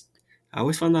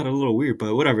always find that a little weird,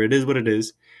 but whatever, it is what it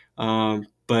is.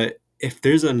 But if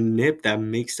there's a nip that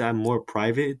makes that more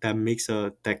private, that makes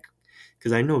a that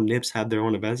because I know nips have their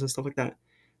own events and stuff like that,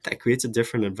 that creates a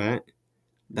different event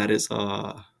that is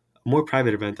a more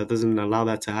private event that doesn't allow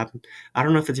that to happen. I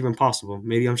don't know if it's even possible.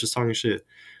 Maybe I'm just talking shit.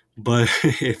 But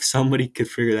if somebody could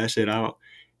figure that shit out,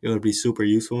 it would be super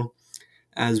useful.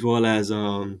 As well as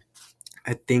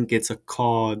I think it's a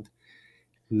called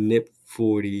NIP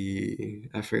 40.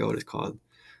 I forget what it's called.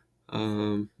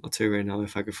 I'll tell you right now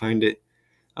if I could find it.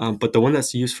 But the one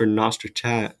that's used for Nostr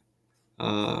chat,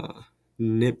 uh,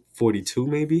 NIP 42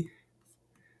 maybe.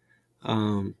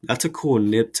 That's a cool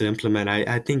NIP to implement.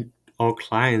 I think all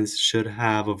clients should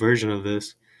have a version of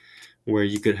this where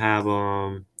you could have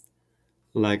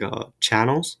like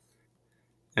channels,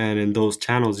 and in those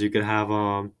channels you could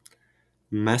have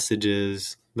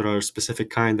messages that are a specific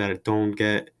kind that don't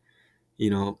get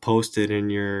posted in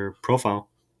your profile,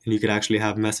 and you could actually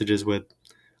have messages with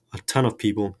a ton of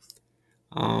people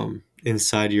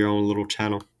inside your own little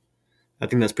channel. I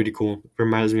think that's pretty cool. It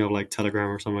reminds me of like Telegram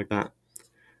or something like that.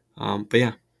 But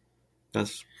yeah,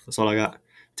 that's all I got.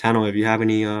 Tano, if you have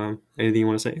anything you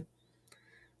want to say,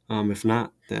 if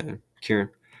not, then Kieran.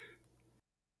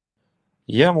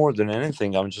 Yeah, more than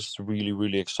anything, I'm just really,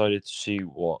 really excited to see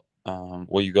what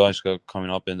you guys got coming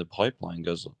up in the pipeline.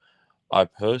 Because I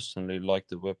personally like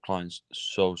the web clients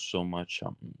so much.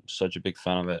 I'm such a big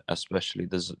fan of it, especially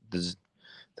this the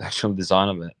actual design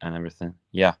of it and everything.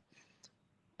 Yeah,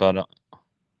 but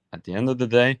at the end of the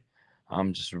day,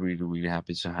 I'm just really, really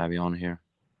happy to have you on here.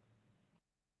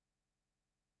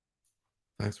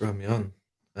 Thanks for having me on.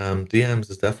 DMs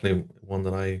is definitely one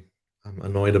that I'm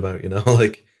annoyed about,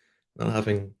 like not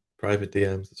having private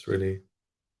DMs. It's really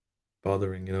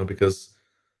bothering, because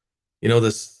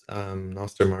this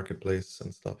Nostr marketplace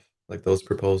and stuff, like those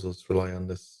proposals rely on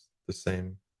the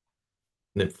same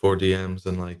NIP4 DMs,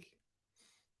 and like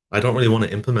I don't really want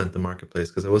to implement the marketplace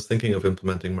because I was thinking of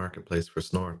implementing marketplace for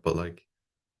Snort, but like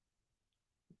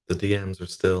the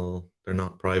DMs they're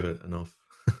not private enough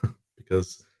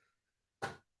because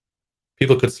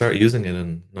people could start using it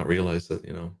and not realize that,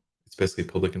 it's basically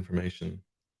public information.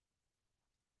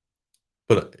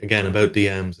 But again, about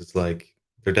DMs, it's like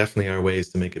there definitely are ways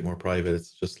to make it more private.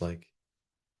 It's just like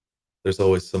there's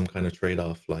always some kind of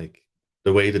trade-off. Like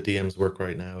the way the DMs work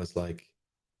right now is like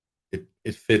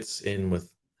it fits in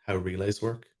with how relays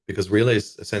work, because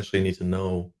relays essentially need to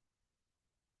know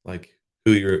like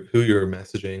who you're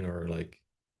messaging, or like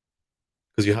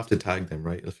because you have to tag them,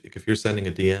 right? If you're sending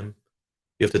a DM,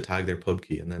 you have to tag their pub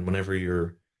key, and then whenever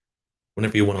you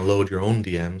want to load your own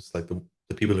DMs, like the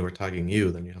people who are tagging you,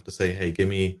 then you have to say, hey, give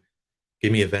me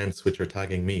events which are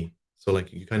tagging me. So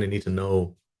like you kind of need to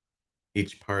know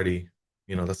each party.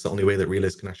 That's the only way that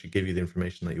relays can actually give you the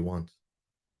information that you want.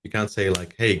 You can't say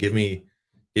like, hey, give me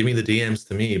the DMs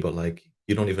to me, but like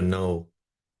you don't even know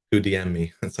who DM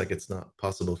me. It's like it's not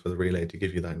possible for the relay to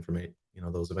give you that information,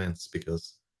 those events,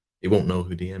 because it won't know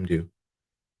who DM'd you.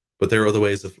 But there are other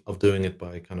ways of doing it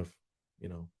by kind of, you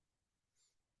know,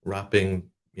 wrapping,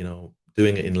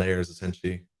 doing it in layers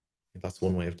essentially. That's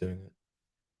one way of doing it.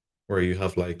 Where you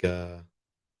have like an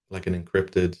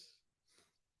encrypted,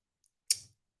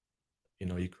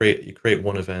 you create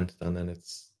one event, and then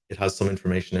it has some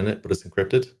information in it, but it's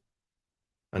encrypted.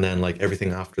 And then like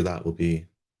everything after that will be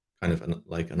kind of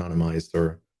like anonymized,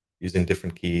 or using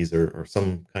different keys, or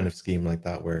some kind of scheme like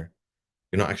that, where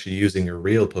you're not actually using your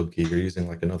real pub key, you're using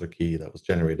like another key that was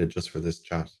generated just for this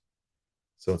chat.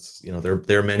 So it's,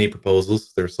 there are many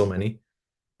proposals. There's so many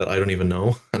that I don't even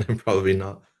know, and I'm probably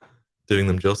not doing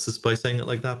them justice by saying it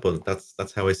like that. But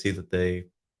that's how I see that they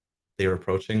are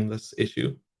approaching this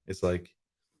issue. It's like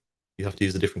you have to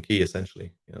use a different key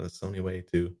essentially. That's the only way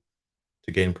to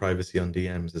gain privacy on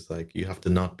DMs. Is like you have to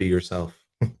not be yourself.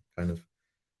 Kind of.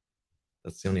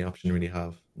 That's the only option you really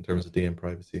have in terms of DM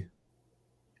privacy.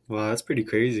 Wow, that's pretty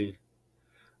crazy.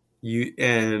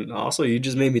 And also you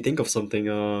just made me think of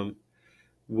something.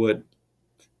 Would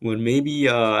would maybe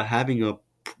having a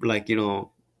like I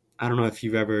don't know if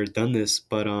you've ever done this,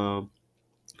 but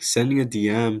sending a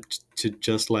DM to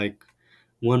just like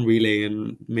one relay,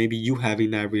 and maybe you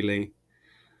having that relay,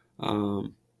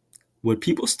 um, would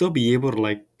people still be able to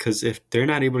like? Because if they're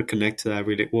not able to connect to that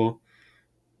relay, well,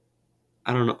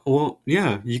 I don't know. Well,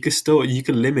 yeah, you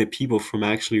could limit people from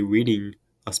actually reading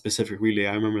a specific relay.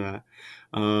 I remember that.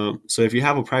 So if you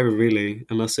have a private relay,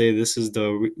 and let's say this is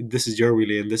your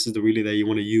relay, and this is the relay that you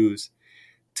want to use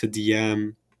to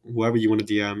DM whoever you want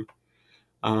to DM,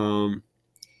 um,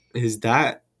 is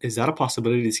that a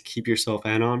possibility to keep yourself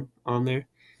on there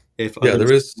if Yeah,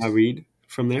 others cannot read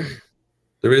from there?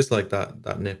 there is like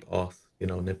that NIP auth,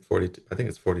 NIP 42. I think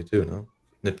it's 42 now.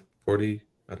 NIP 40.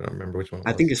 I don't remember which one it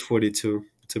I think was. it's 42,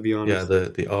 to be Yeah, honest.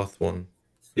 the auth one.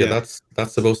 Yeah, Yeah.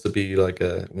 that's supposed to be like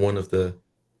one of the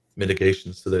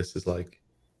mitigations to this is like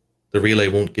the relay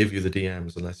won't give you the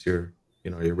DMs unless you're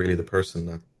really the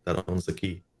person that owns the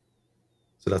key.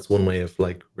 So that's one way of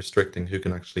like restricting who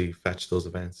can actually fetch those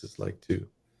events is like to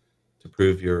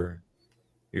prove your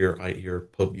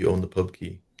pub you own the pub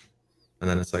key, and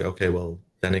then it's like okay, well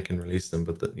then it can release them,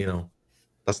 but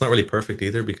that's not really perfect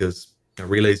either because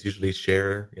relays usually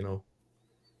share,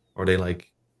 or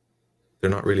they're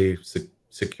not really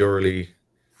securely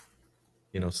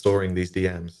storing these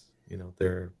DMs.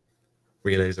 Their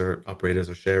relays or operators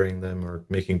are sharing them or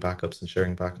making backups and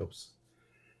sharing backups.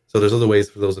 So there's other ways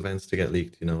for those events to get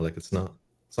leaked. Like it's not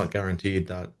guaranteed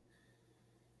that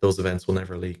those events will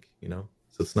never leak. So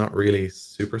it's not really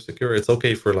super secure. It's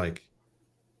okay for like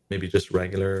maybe just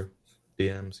regular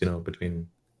DMs, between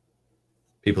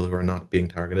people who are not being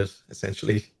targeted,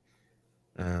 essentially.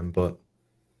 But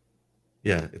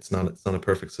yeah, it's not a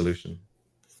perfect solution.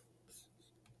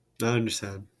 I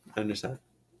understand. I understand.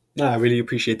 No, I really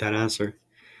appreciate that answer.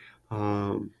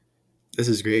 Um, this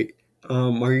is great.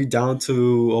 Are you down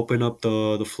to open up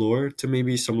the floor to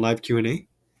maybe some live Q&A?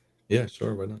 Yeah,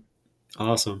 sure, why not?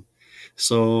 Awesome.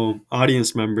 So,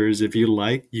 audience members, if you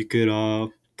like, you could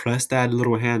press that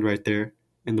little hand right there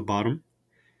in the bottom,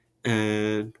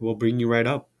 and we'll bring you right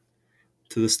up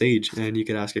to the stage, and you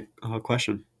could ask a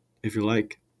question if you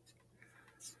like.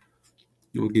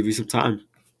 We'll give you some time.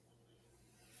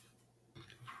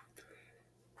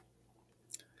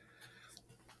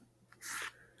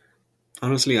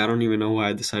 Honestly, I don't even know why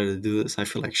I decided to do this. I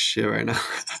feel like shit right now.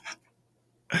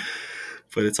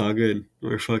 But it's all good.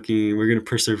 We're gonna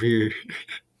persevere.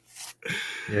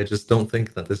 Yeah, just don't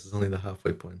think that this is only the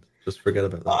halfway point. Just forget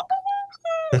about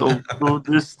Don't that. do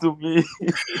this to me.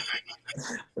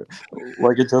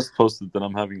 Like I just posted that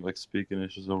I'm having like speaking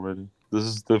issues already. This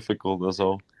is difficult as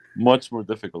all. Much more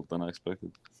difficult than I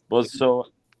expected. But so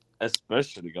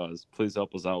especially guys, please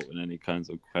help us out with any kinds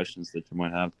of questions that you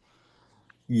might have.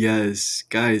 Yes,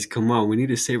 guys, come on. We need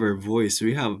to save our voice.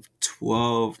 We have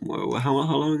 12 more. How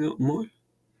long more?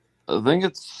 I think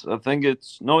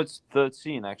it's no, it's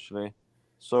 13 actually.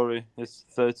 Sorry, it's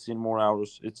 13 more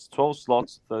hours. It's 12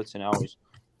 slots, 13 hours.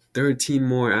 13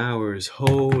 more hours.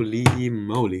 Holy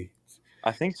moly.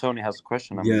 I think Tony has a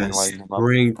question. I'm Yes, inviting him up.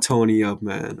 bring Tony up,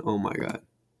 man. Oh my God.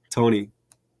 Tony,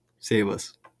 save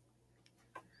us.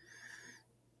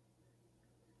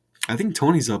 I think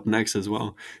Tony's up next as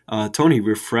well. Tony,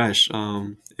 refresh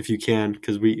if you can,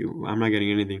 because I'm not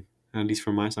getting anything, at least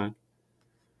from my side.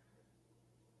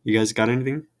 You guys got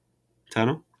anything?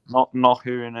 Tano? Not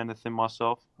hearing anything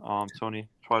myself. Tony,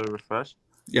 try to refresh.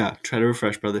 Yeah, try to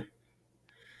refresh, brother.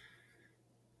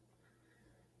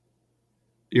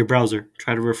 Your browser.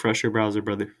 Try to refresh your browser,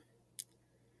 brother.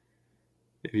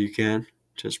 If you can,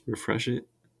 just refresh it,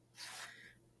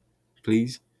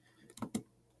 please.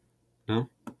 No?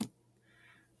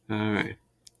 All right.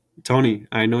 Tony,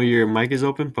 I know your mic is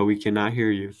open, but we cannot hear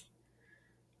you.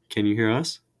 Can you hear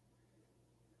us?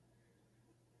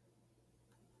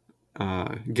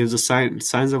 Gives us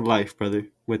signs of life, brother,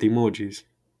 with emojis.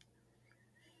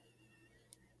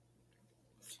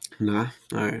 Nah.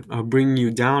 All right. I'll bring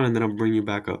you down and then I'll bring you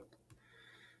back up.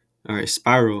 All right,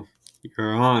 Spiral,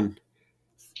 you're on.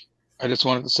 I just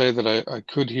wanted to say that I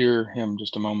could hear him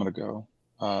just a moment ago,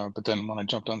 but then when I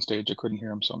jumped on stage, I couldn't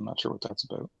hear him, so I'm not sure what that's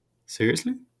about.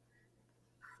 Seriously?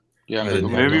 Yeah, I maybe didn't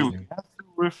hear Maybe we anything. have to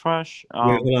refresh. Wait,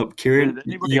 hold up, Kieran. Did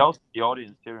anybody else in the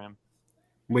audience hear him?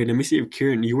 Wait, let me see if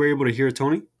Kieran, you were able to hear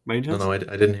Tony by any No, chance? no, I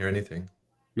didn't hear anything.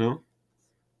 No?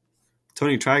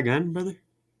 Tony, try again, brother.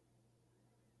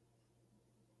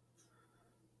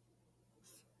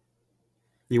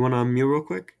 You want to unmute real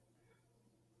quick?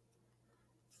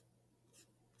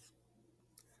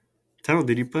 Tano,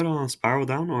 did you put on Spiral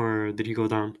down or did he go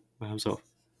down by himself?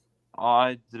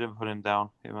 I didn't put him down.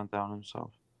 He went down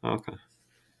himself. Okay.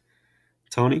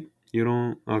 Tony, you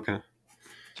don't. Okay.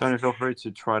 Tony, feel free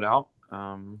to try it out.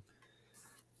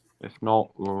 If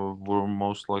not, we're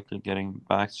most likely getting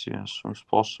back to you as soon as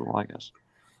possible, I guess.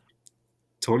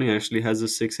 Tony actually has a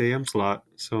 6 a.m. slot,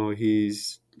 so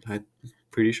I'm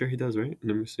pretty sure he does, right?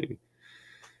 Let me see.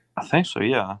 I think so,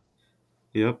 yeah.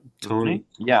 Yep, Tony.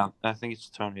 Yeah, I think it's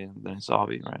Tony and then it's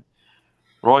Avi, right?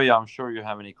 Roy, I'm sure you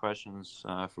have any questions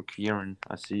for Kieran.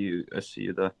 I see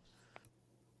you there.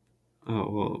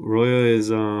 Oh well,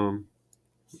 Roya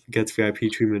gets VIP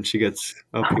treatment. She gets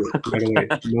up here right away.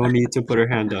 No need to put her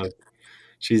hand up.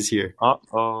 She's here.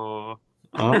 Uh-oh.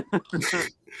 Up.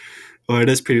 Oh, it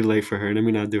is pretty late for her. Let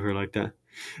me not do her like that.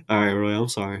 All right, Roy. I'm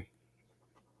sorry.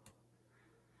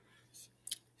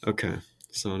 Okay.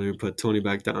 So let me put Tony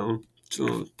back down.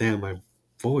 Oh, damn, my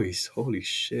voice. Holy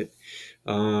shit.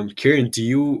 Kieran, do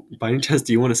you, by any chance,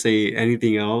 do you want to say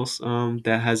anything else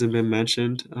that hasn't been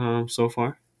mentioned so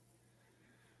far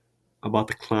about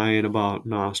the client, about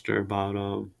Noster, about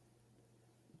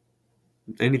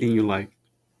anything you like?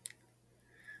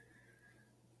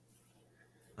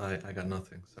 I got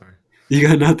nothing. Sorry. You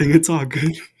got nothing. It's all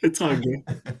good. It's all good.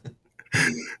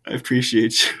 I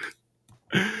appreciate you.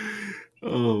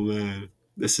 Oh man,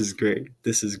 this is great.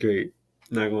 This is great.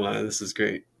 Not gonna lie, this is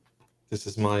great. this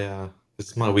is my this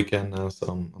is my weekend now, so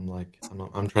I'm like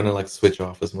I'm trying to like switch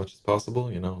off as much as possible.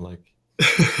 Like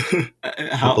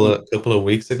How? couple of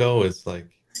weeks ago, it's like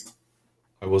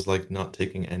I was like not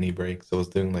taking any breaks. I was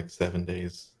doing like 7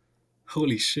 days,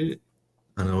 Holy shit!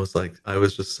 and I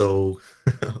was just so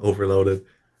overloaded.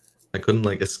 I couldn't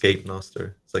like escape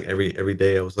Noster. It's like every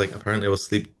day I was like apparently I was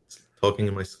talking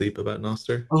in my sleep about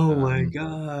Noster. Oh my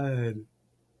god,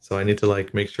 So I need to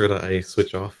like make sure that I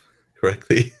switch off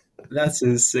correctly. that's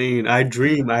insane. I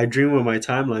dream with my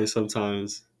timeline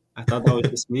sometimes. I thought that was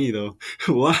just me though.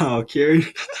 Wow, Kieran.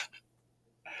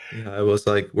 Yeah, I was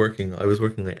working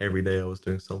like every day. I was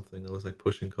doing something. I was like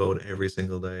pushing code every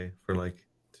single day for like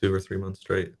 2 or 3 months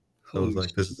straight. So I was Holy like,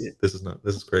 shit! this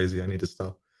is crazy. I need to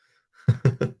stop.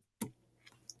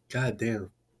 God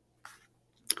damn.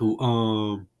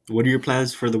 What are your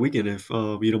plans for the weekend? If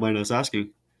you don't mind us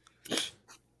asking.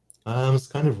 It's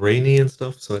kind of rainy and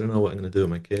stuff, so I don't know what I'm gonna do with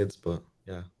my kids, but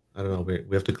yeah, I don't know.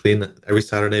 We have to clean every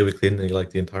Saturday. We clean like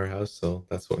the entire house, so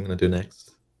that's what I'm gonna do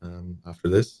next. After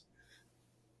this,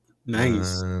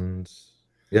 Nice, and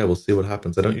yeah, we'll see what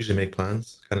happens. I don't usually make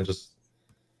plans. Kind of just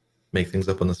make things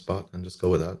up on the spot and just go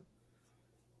with that.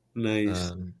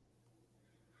 nice. Um,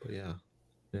 but yeah,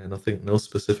 nothing, no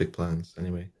specific plans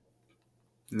anyway.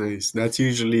 Nice. That's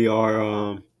usually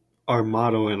our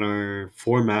motto and our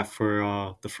format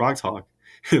for the Frog Talk.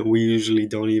 We usually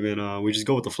don't even we just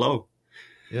go with the flow.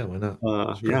 Yeah, why not?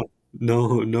 Yeah.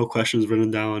 Sure. No questions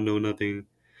written down, no nothing.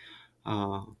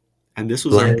 Uh and this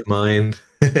was our Blank mind,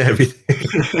 everything.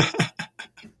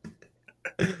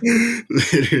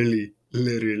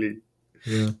 literally.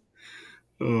 Yeah.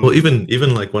 Well, Oh, even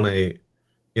like when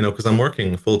because I'm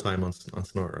working full time on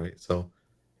Snort, right? So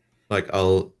like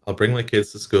I'll bring my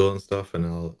kids to school and stuff, and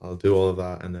I'll do all of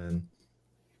that, and then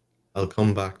I'll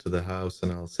come back to the house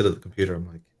and I'll sit at the computer. I'm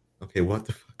like, okay, what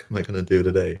the fuck am I gonna do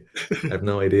today? I have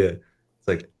no idea. It's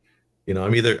like,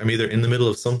 I'm either in the middle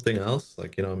of something else,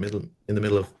 like in the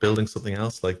middle of building something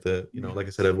else, like like I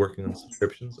said, I'm working on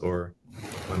subscriptions, or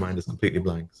my mind is completely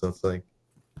blank. So it's like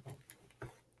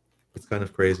it's kind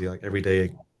of crazy. Like every day I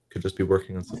could just be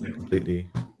working on something completely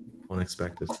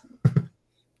unexpected.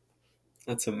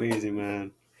 that's amazing,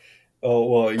 man. Oh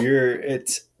well,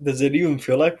 it's does it even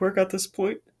feel like work at this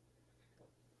point?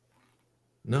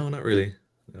 No, not really.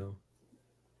 No,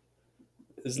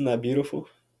 Isn't that beautiful?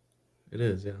 it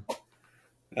is. Yeah,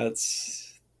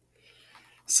 That's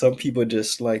some people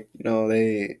just like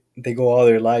they go all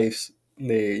their lives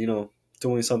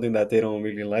doing something that they don't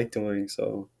really like doing,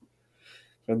 so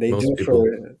and they do most it for,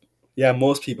 people. yeah,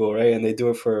 most people, right, and they do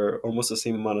it for almost the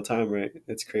same amount of time, right?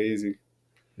 It's crazy.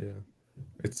 Yeah,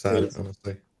 it's It's sad, crazy.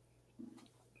 honestly.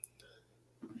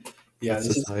 Yeah, That's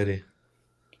this is society.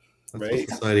 That's what right.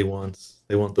 society wants.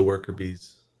 They want the worker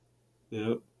bees.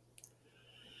 Yeah,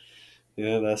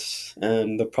 yeah, that's,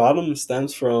 and the problem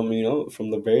stems from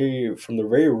from the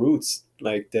very roots.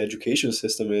 Like the education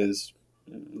system is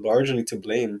largely to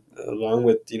blame, along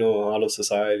with all of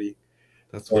society.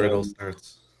 That's But where it all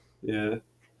starts. yeah,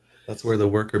 That's where the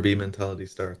worker bee mentality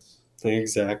starts.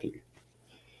 exactly.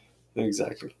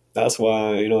 Exactly. That's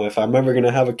why, if I'm ever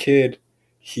gonna have a kid,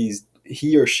 he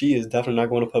or she is definitely not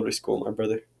going to public school, my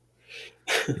brother.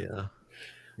 Yeah,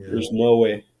 yeah. There's no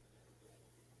way.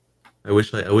 I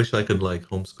wish I could like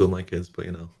homeschool my kids, but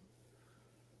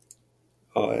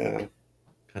Oh yeah.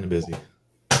 kind of busy.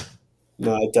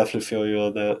 No, I definitely feel you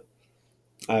on that.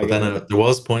 I But then got it. there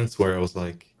was points where I was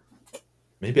like,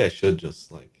 maybe I should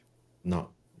just like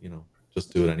not,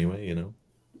 just do it anyway.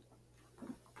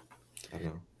 I don't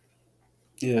know.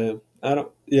 Yeah. I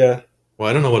don't. Yeah. Well,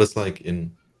 I don't know what it's like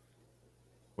in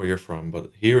where you're from,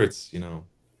 but here it's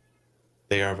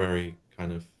they are very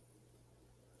kind of.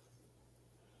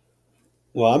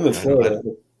 Well, I'm in Yeah, I don't. Florida.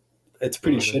 It's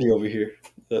What pretty are they? shitty over here.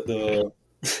 Okay. The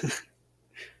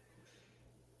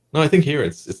No, I think here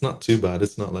it's not too bad.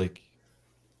 It's not like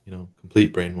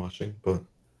complete brainwashing, but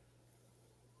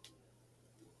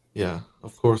yeah,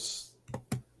 of course,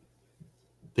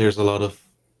 there's a lot of.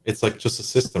 It's like just a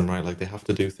system, right? Like they have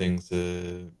to do things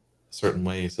a certain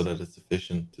way so that it's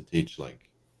efficient to teach like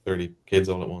 30 kids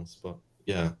all at once. But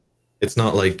yeah, it's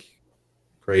not like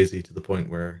crazy to the point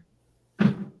where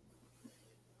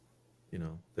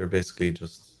they're basically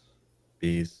just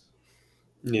bees.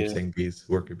 Keep Yeah, saying bees,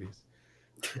 worker bees.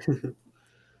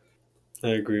 I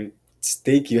agree.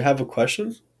 Steak, you have a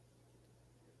question?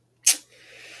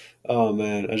 Oh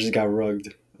man, I just got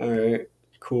rugged. All right,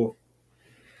 cool.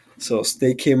 So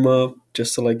steak came up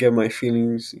just to like get my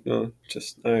feelings,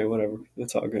 just all right, whatever.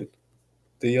 It's all good.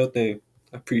 Do your thing.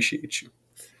 I appreciate you.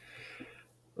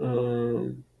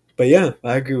 But yeah,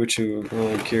 I agree with you,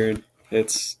 Kieran.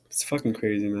 It's fucking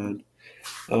crazy, man.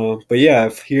 But yeah,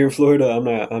 if here in Florida, I'm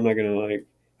not gonna like.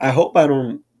 I hope I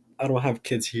don't have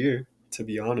kids here. To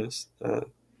be honest,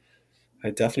 I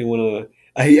definitely want to.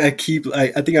 I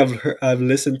think I've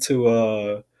listened to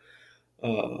uh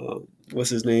what's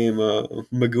his name,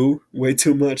 Magoo, way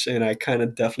too much, and I kind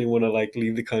of definitely want to like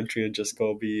leave the country and just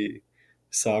go be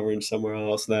sovereign somewhere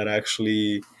else that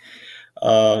actually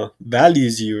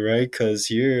values you, right? Because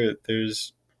here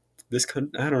there's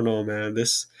I don't know, man.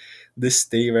 This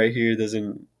state right here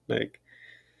doesn't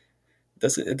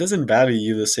value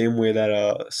you the same way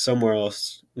that somewhere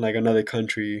else, like another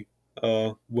country,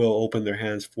 will open their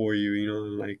hands for you,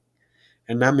 and like,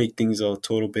 and not make things a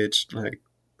total bitch, like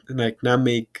not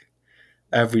make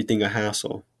everything a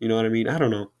hassle. You know what I mean? I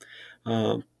don't know.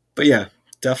 But yeah,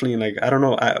 definitely. Like I don't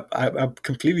know. I'm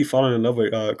completely fallen in love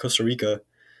with Costa Rica.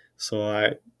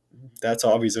 So that's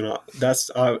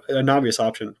an obvious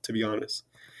option, to be honest.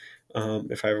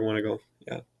 If I ever want to go,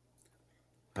 yeah.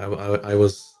 I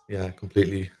was, yeah,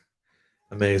 completely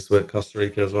amazed with Costa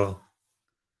Rica as well.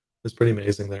 It's pretty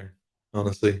amazing there,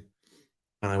 honestly.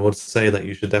 And I would say that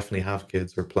you should definitely have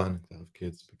kids or plan to have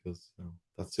kids because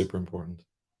that's super important.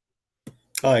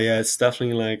 Oh yeah, it's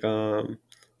definitely like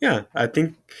yeah. I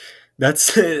think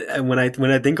that's and when I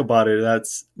think about it,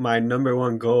 that's my number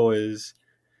one goal is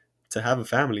to have a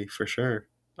family for sure.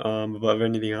 Above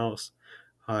anything else,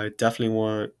 I definitely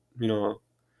want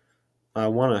I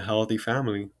want a healthy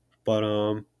family, but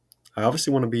I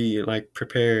obviously want to be like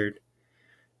prepared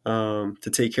to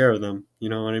take care of them. You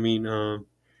know what I mean?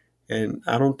 And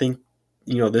I don't think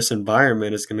this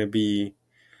environment is going to be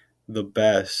the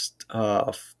best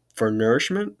for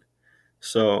nourishment.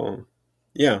 So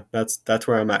yeah, that's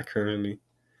where I'm at currently.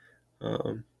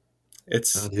 Um,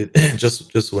 it's Dude,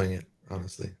 just wing it,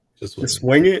 honestly. Just wing just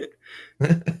wing it.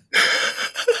 it.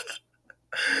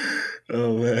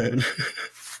 Oh man.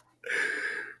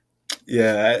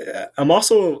 Yeah, I'm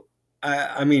also.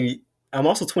 I mean, I'm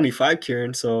also 25,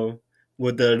 Kieran. So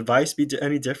would the advice be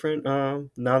any different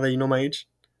now that you know my age?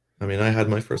 I mean, I had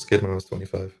my first kid when I was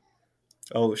 25.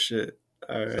 Oh shit!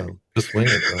 All right, So just wing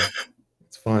it, bro.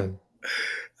 It's fine.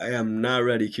 I am not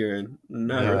ready, Kieran.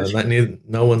 Not ready.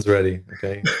 No one's ready,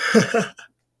 okay?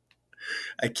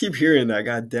 I keep hearing that.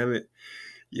 God damn it,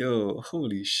 yo,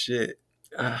 holy shit!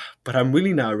 But I'm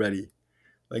really not ready.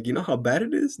 Like, you know how bad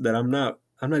it is that I'm not.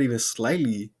 I'm not even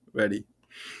slightly ready.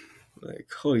 Like,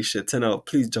 holy shit, 10 out.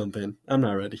 Please jump in. I'm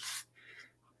not ready.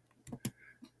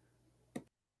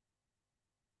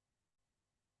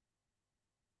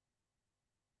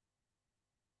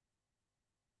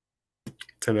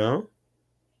 To now?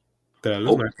 Did I lose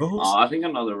Oh, my co-host? I think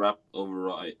another rap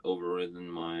overridden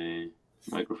my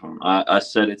microphone. I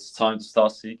said it's time to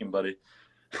start seeking, buddy.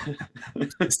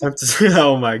 It's time to.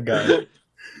 Oh my god,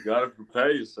 You gotta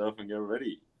prepare yourself and get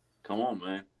ready. Come on,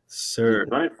 man. You're sir,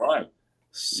 25.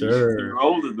 sir, You're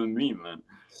older than me, man.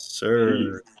 Jeez.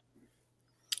 sir.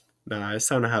 Nah, it's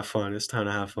time to have fun. It's time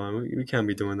to have fun. We can't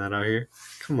be doing that out here.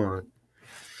 Come on.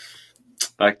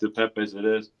 Back to Pepe's it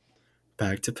is.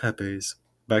 Back to Pepe's.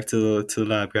 Back to the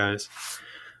lab, guys.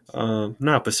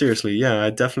 Nah, but seriously, yeah,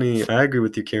 I agree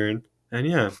with you, Kieran. And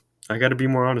yeah, I got to be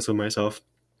more honest with myself.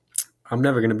 I'm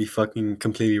never gonna be fucking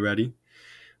completely ready.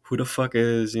 Who the fuck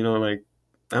is, like,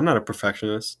 I'm not a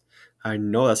perfectionist. I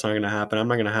know that's not gonna happen. I'm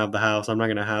not gonna have the house. I'm not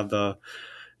gonna have the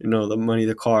money,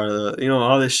 the car,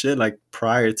 all this shit like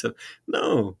prior to.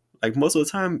 No, like most of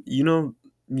the time,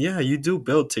 yeah, you do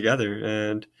build together,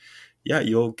 and yeah,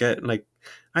 you'll get like.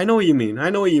 I know what you mean. I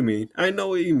know what you mean. I know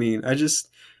what you mean.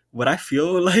 What I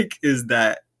feel like is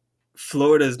that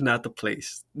Florida is not the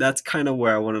place. That's kind of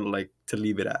where I wanted to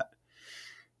leave it at.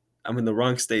 I'm in the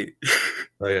wrong state.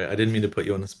 Sorry, I didn't mean to put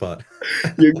you on the spot.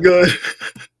 You're good.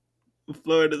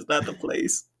 Florida's not the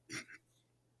place.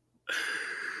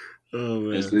 Oh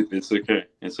man. It's okay.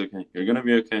 It's okay. You're gonna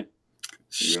be okay.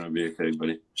 You're gonna be okay,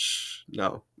 buddy.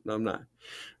 No, I'm not.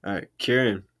 All right,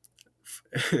 Kieran.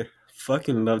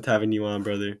 Fucking loved having you on,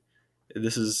 brother.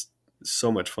 This is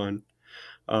so much fun.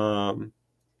 Um,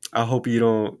 I hope you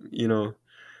don't,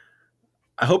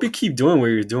 I hope you keep doing what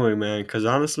you're doing, man. Because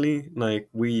honestly, like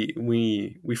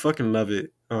we fucking love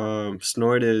it.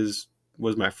 Snort is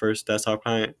was my first desktop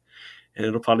client, and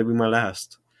it'll probably be my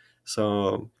last.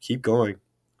 So keep going.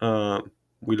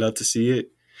 We love to see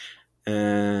it,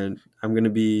 and I'm gonna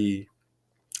be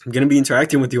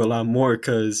interacting with you a lot more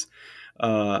because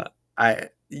uh, I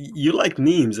you like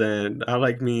memes and I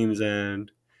like memes,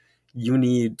 and you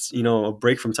need a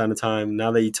break from time to time.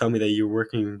 Now that you tell me that you're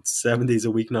working 7 days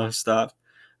a week nonstop,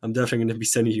 I'm definitely gonna be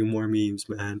sending you more memes,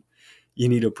 man. You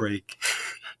need a break.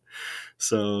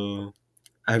 So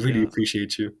I really Yeah.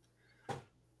 appreciate you.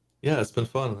 Yeah, it's been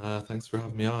fun. Thanks for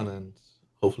having me on, and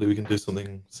hopefully we can do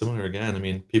something similar again. I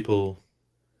mean,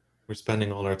 we're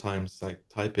spending all our times like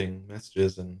typing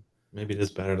messages, and maybe it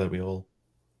is better that we all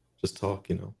just talk,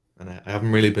 you know. And I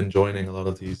haven't really been joining a lot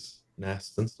of these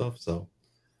nests and stuff, so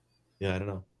yeah, I don't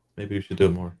know. Maybe we should do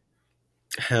it more.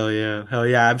 Hell yeah, hell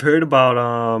yeah! I've heard about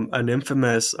an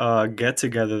infamous get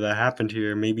together that happened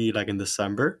here, maybe like in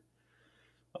December.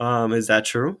 Is that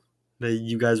true? That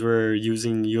you guys were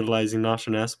utilizing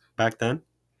Nostradamus back then?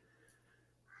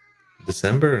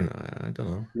 December, and I don't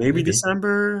know, Maybe maybe.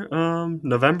 December,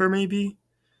 November, maybe.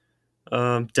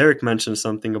 Derek mentioned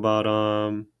something about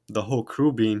the whole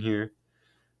crew being here.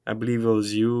 I believe it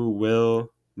was you,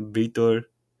 Will, Vitor,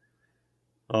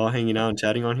 all hanging out and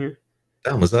chatting on here.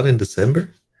 Damn, was that in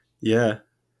December? Yeah.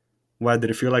 Why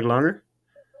did it feel like longer?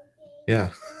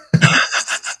 Yeah.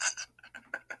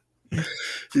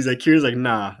 He's like, Kieran's like,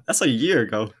 nah, that's a year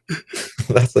ago.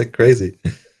 That's like crazy.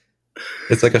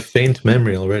 It's like a faint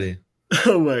memory already.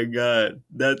 Oh my god,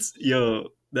 that's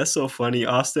so funny.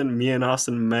 Me and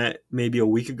Austin met maybe a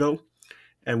week ago,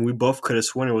 and we both could have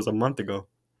sworn it was a month ago.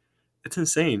 It's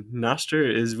insane.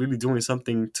 Nostr is really doing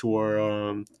something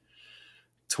to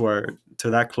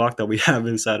that clock that we have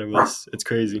inside of us. It's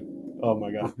crazy. Oh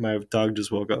my god, my dog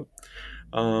just woke up.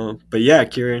 But yeah,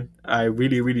 Kieran, I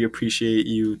really really appreciate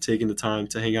you taking the time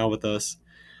to hang out with us.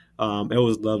 It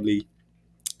was lovely.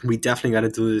 We definitely got to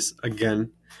do this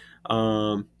again.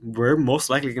 We're most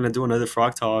likely gonna do another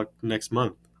Frog Talk next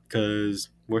month because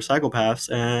we're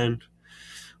psychopaths and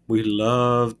we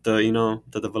love the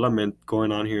development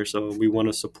going on here. So we want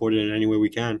to support it in any way we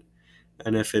can.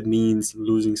 And if it means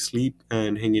losing sleep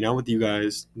and hanging out with you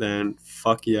guys, then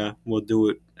fuck yeah, we'll do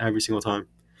it every single time.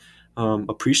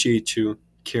 Appreciate you,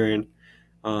 Kieran.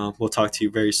 We'll talk to you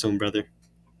very soon, brother.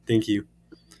 Thank you.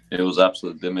 It was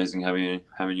absolutely amazing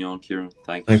having you on, Kieran.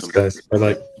 Thank you so Thanks, much. guys.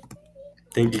 Bye bye.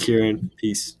 Thank you, Kieran.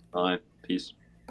 Peace. Bye. Peace.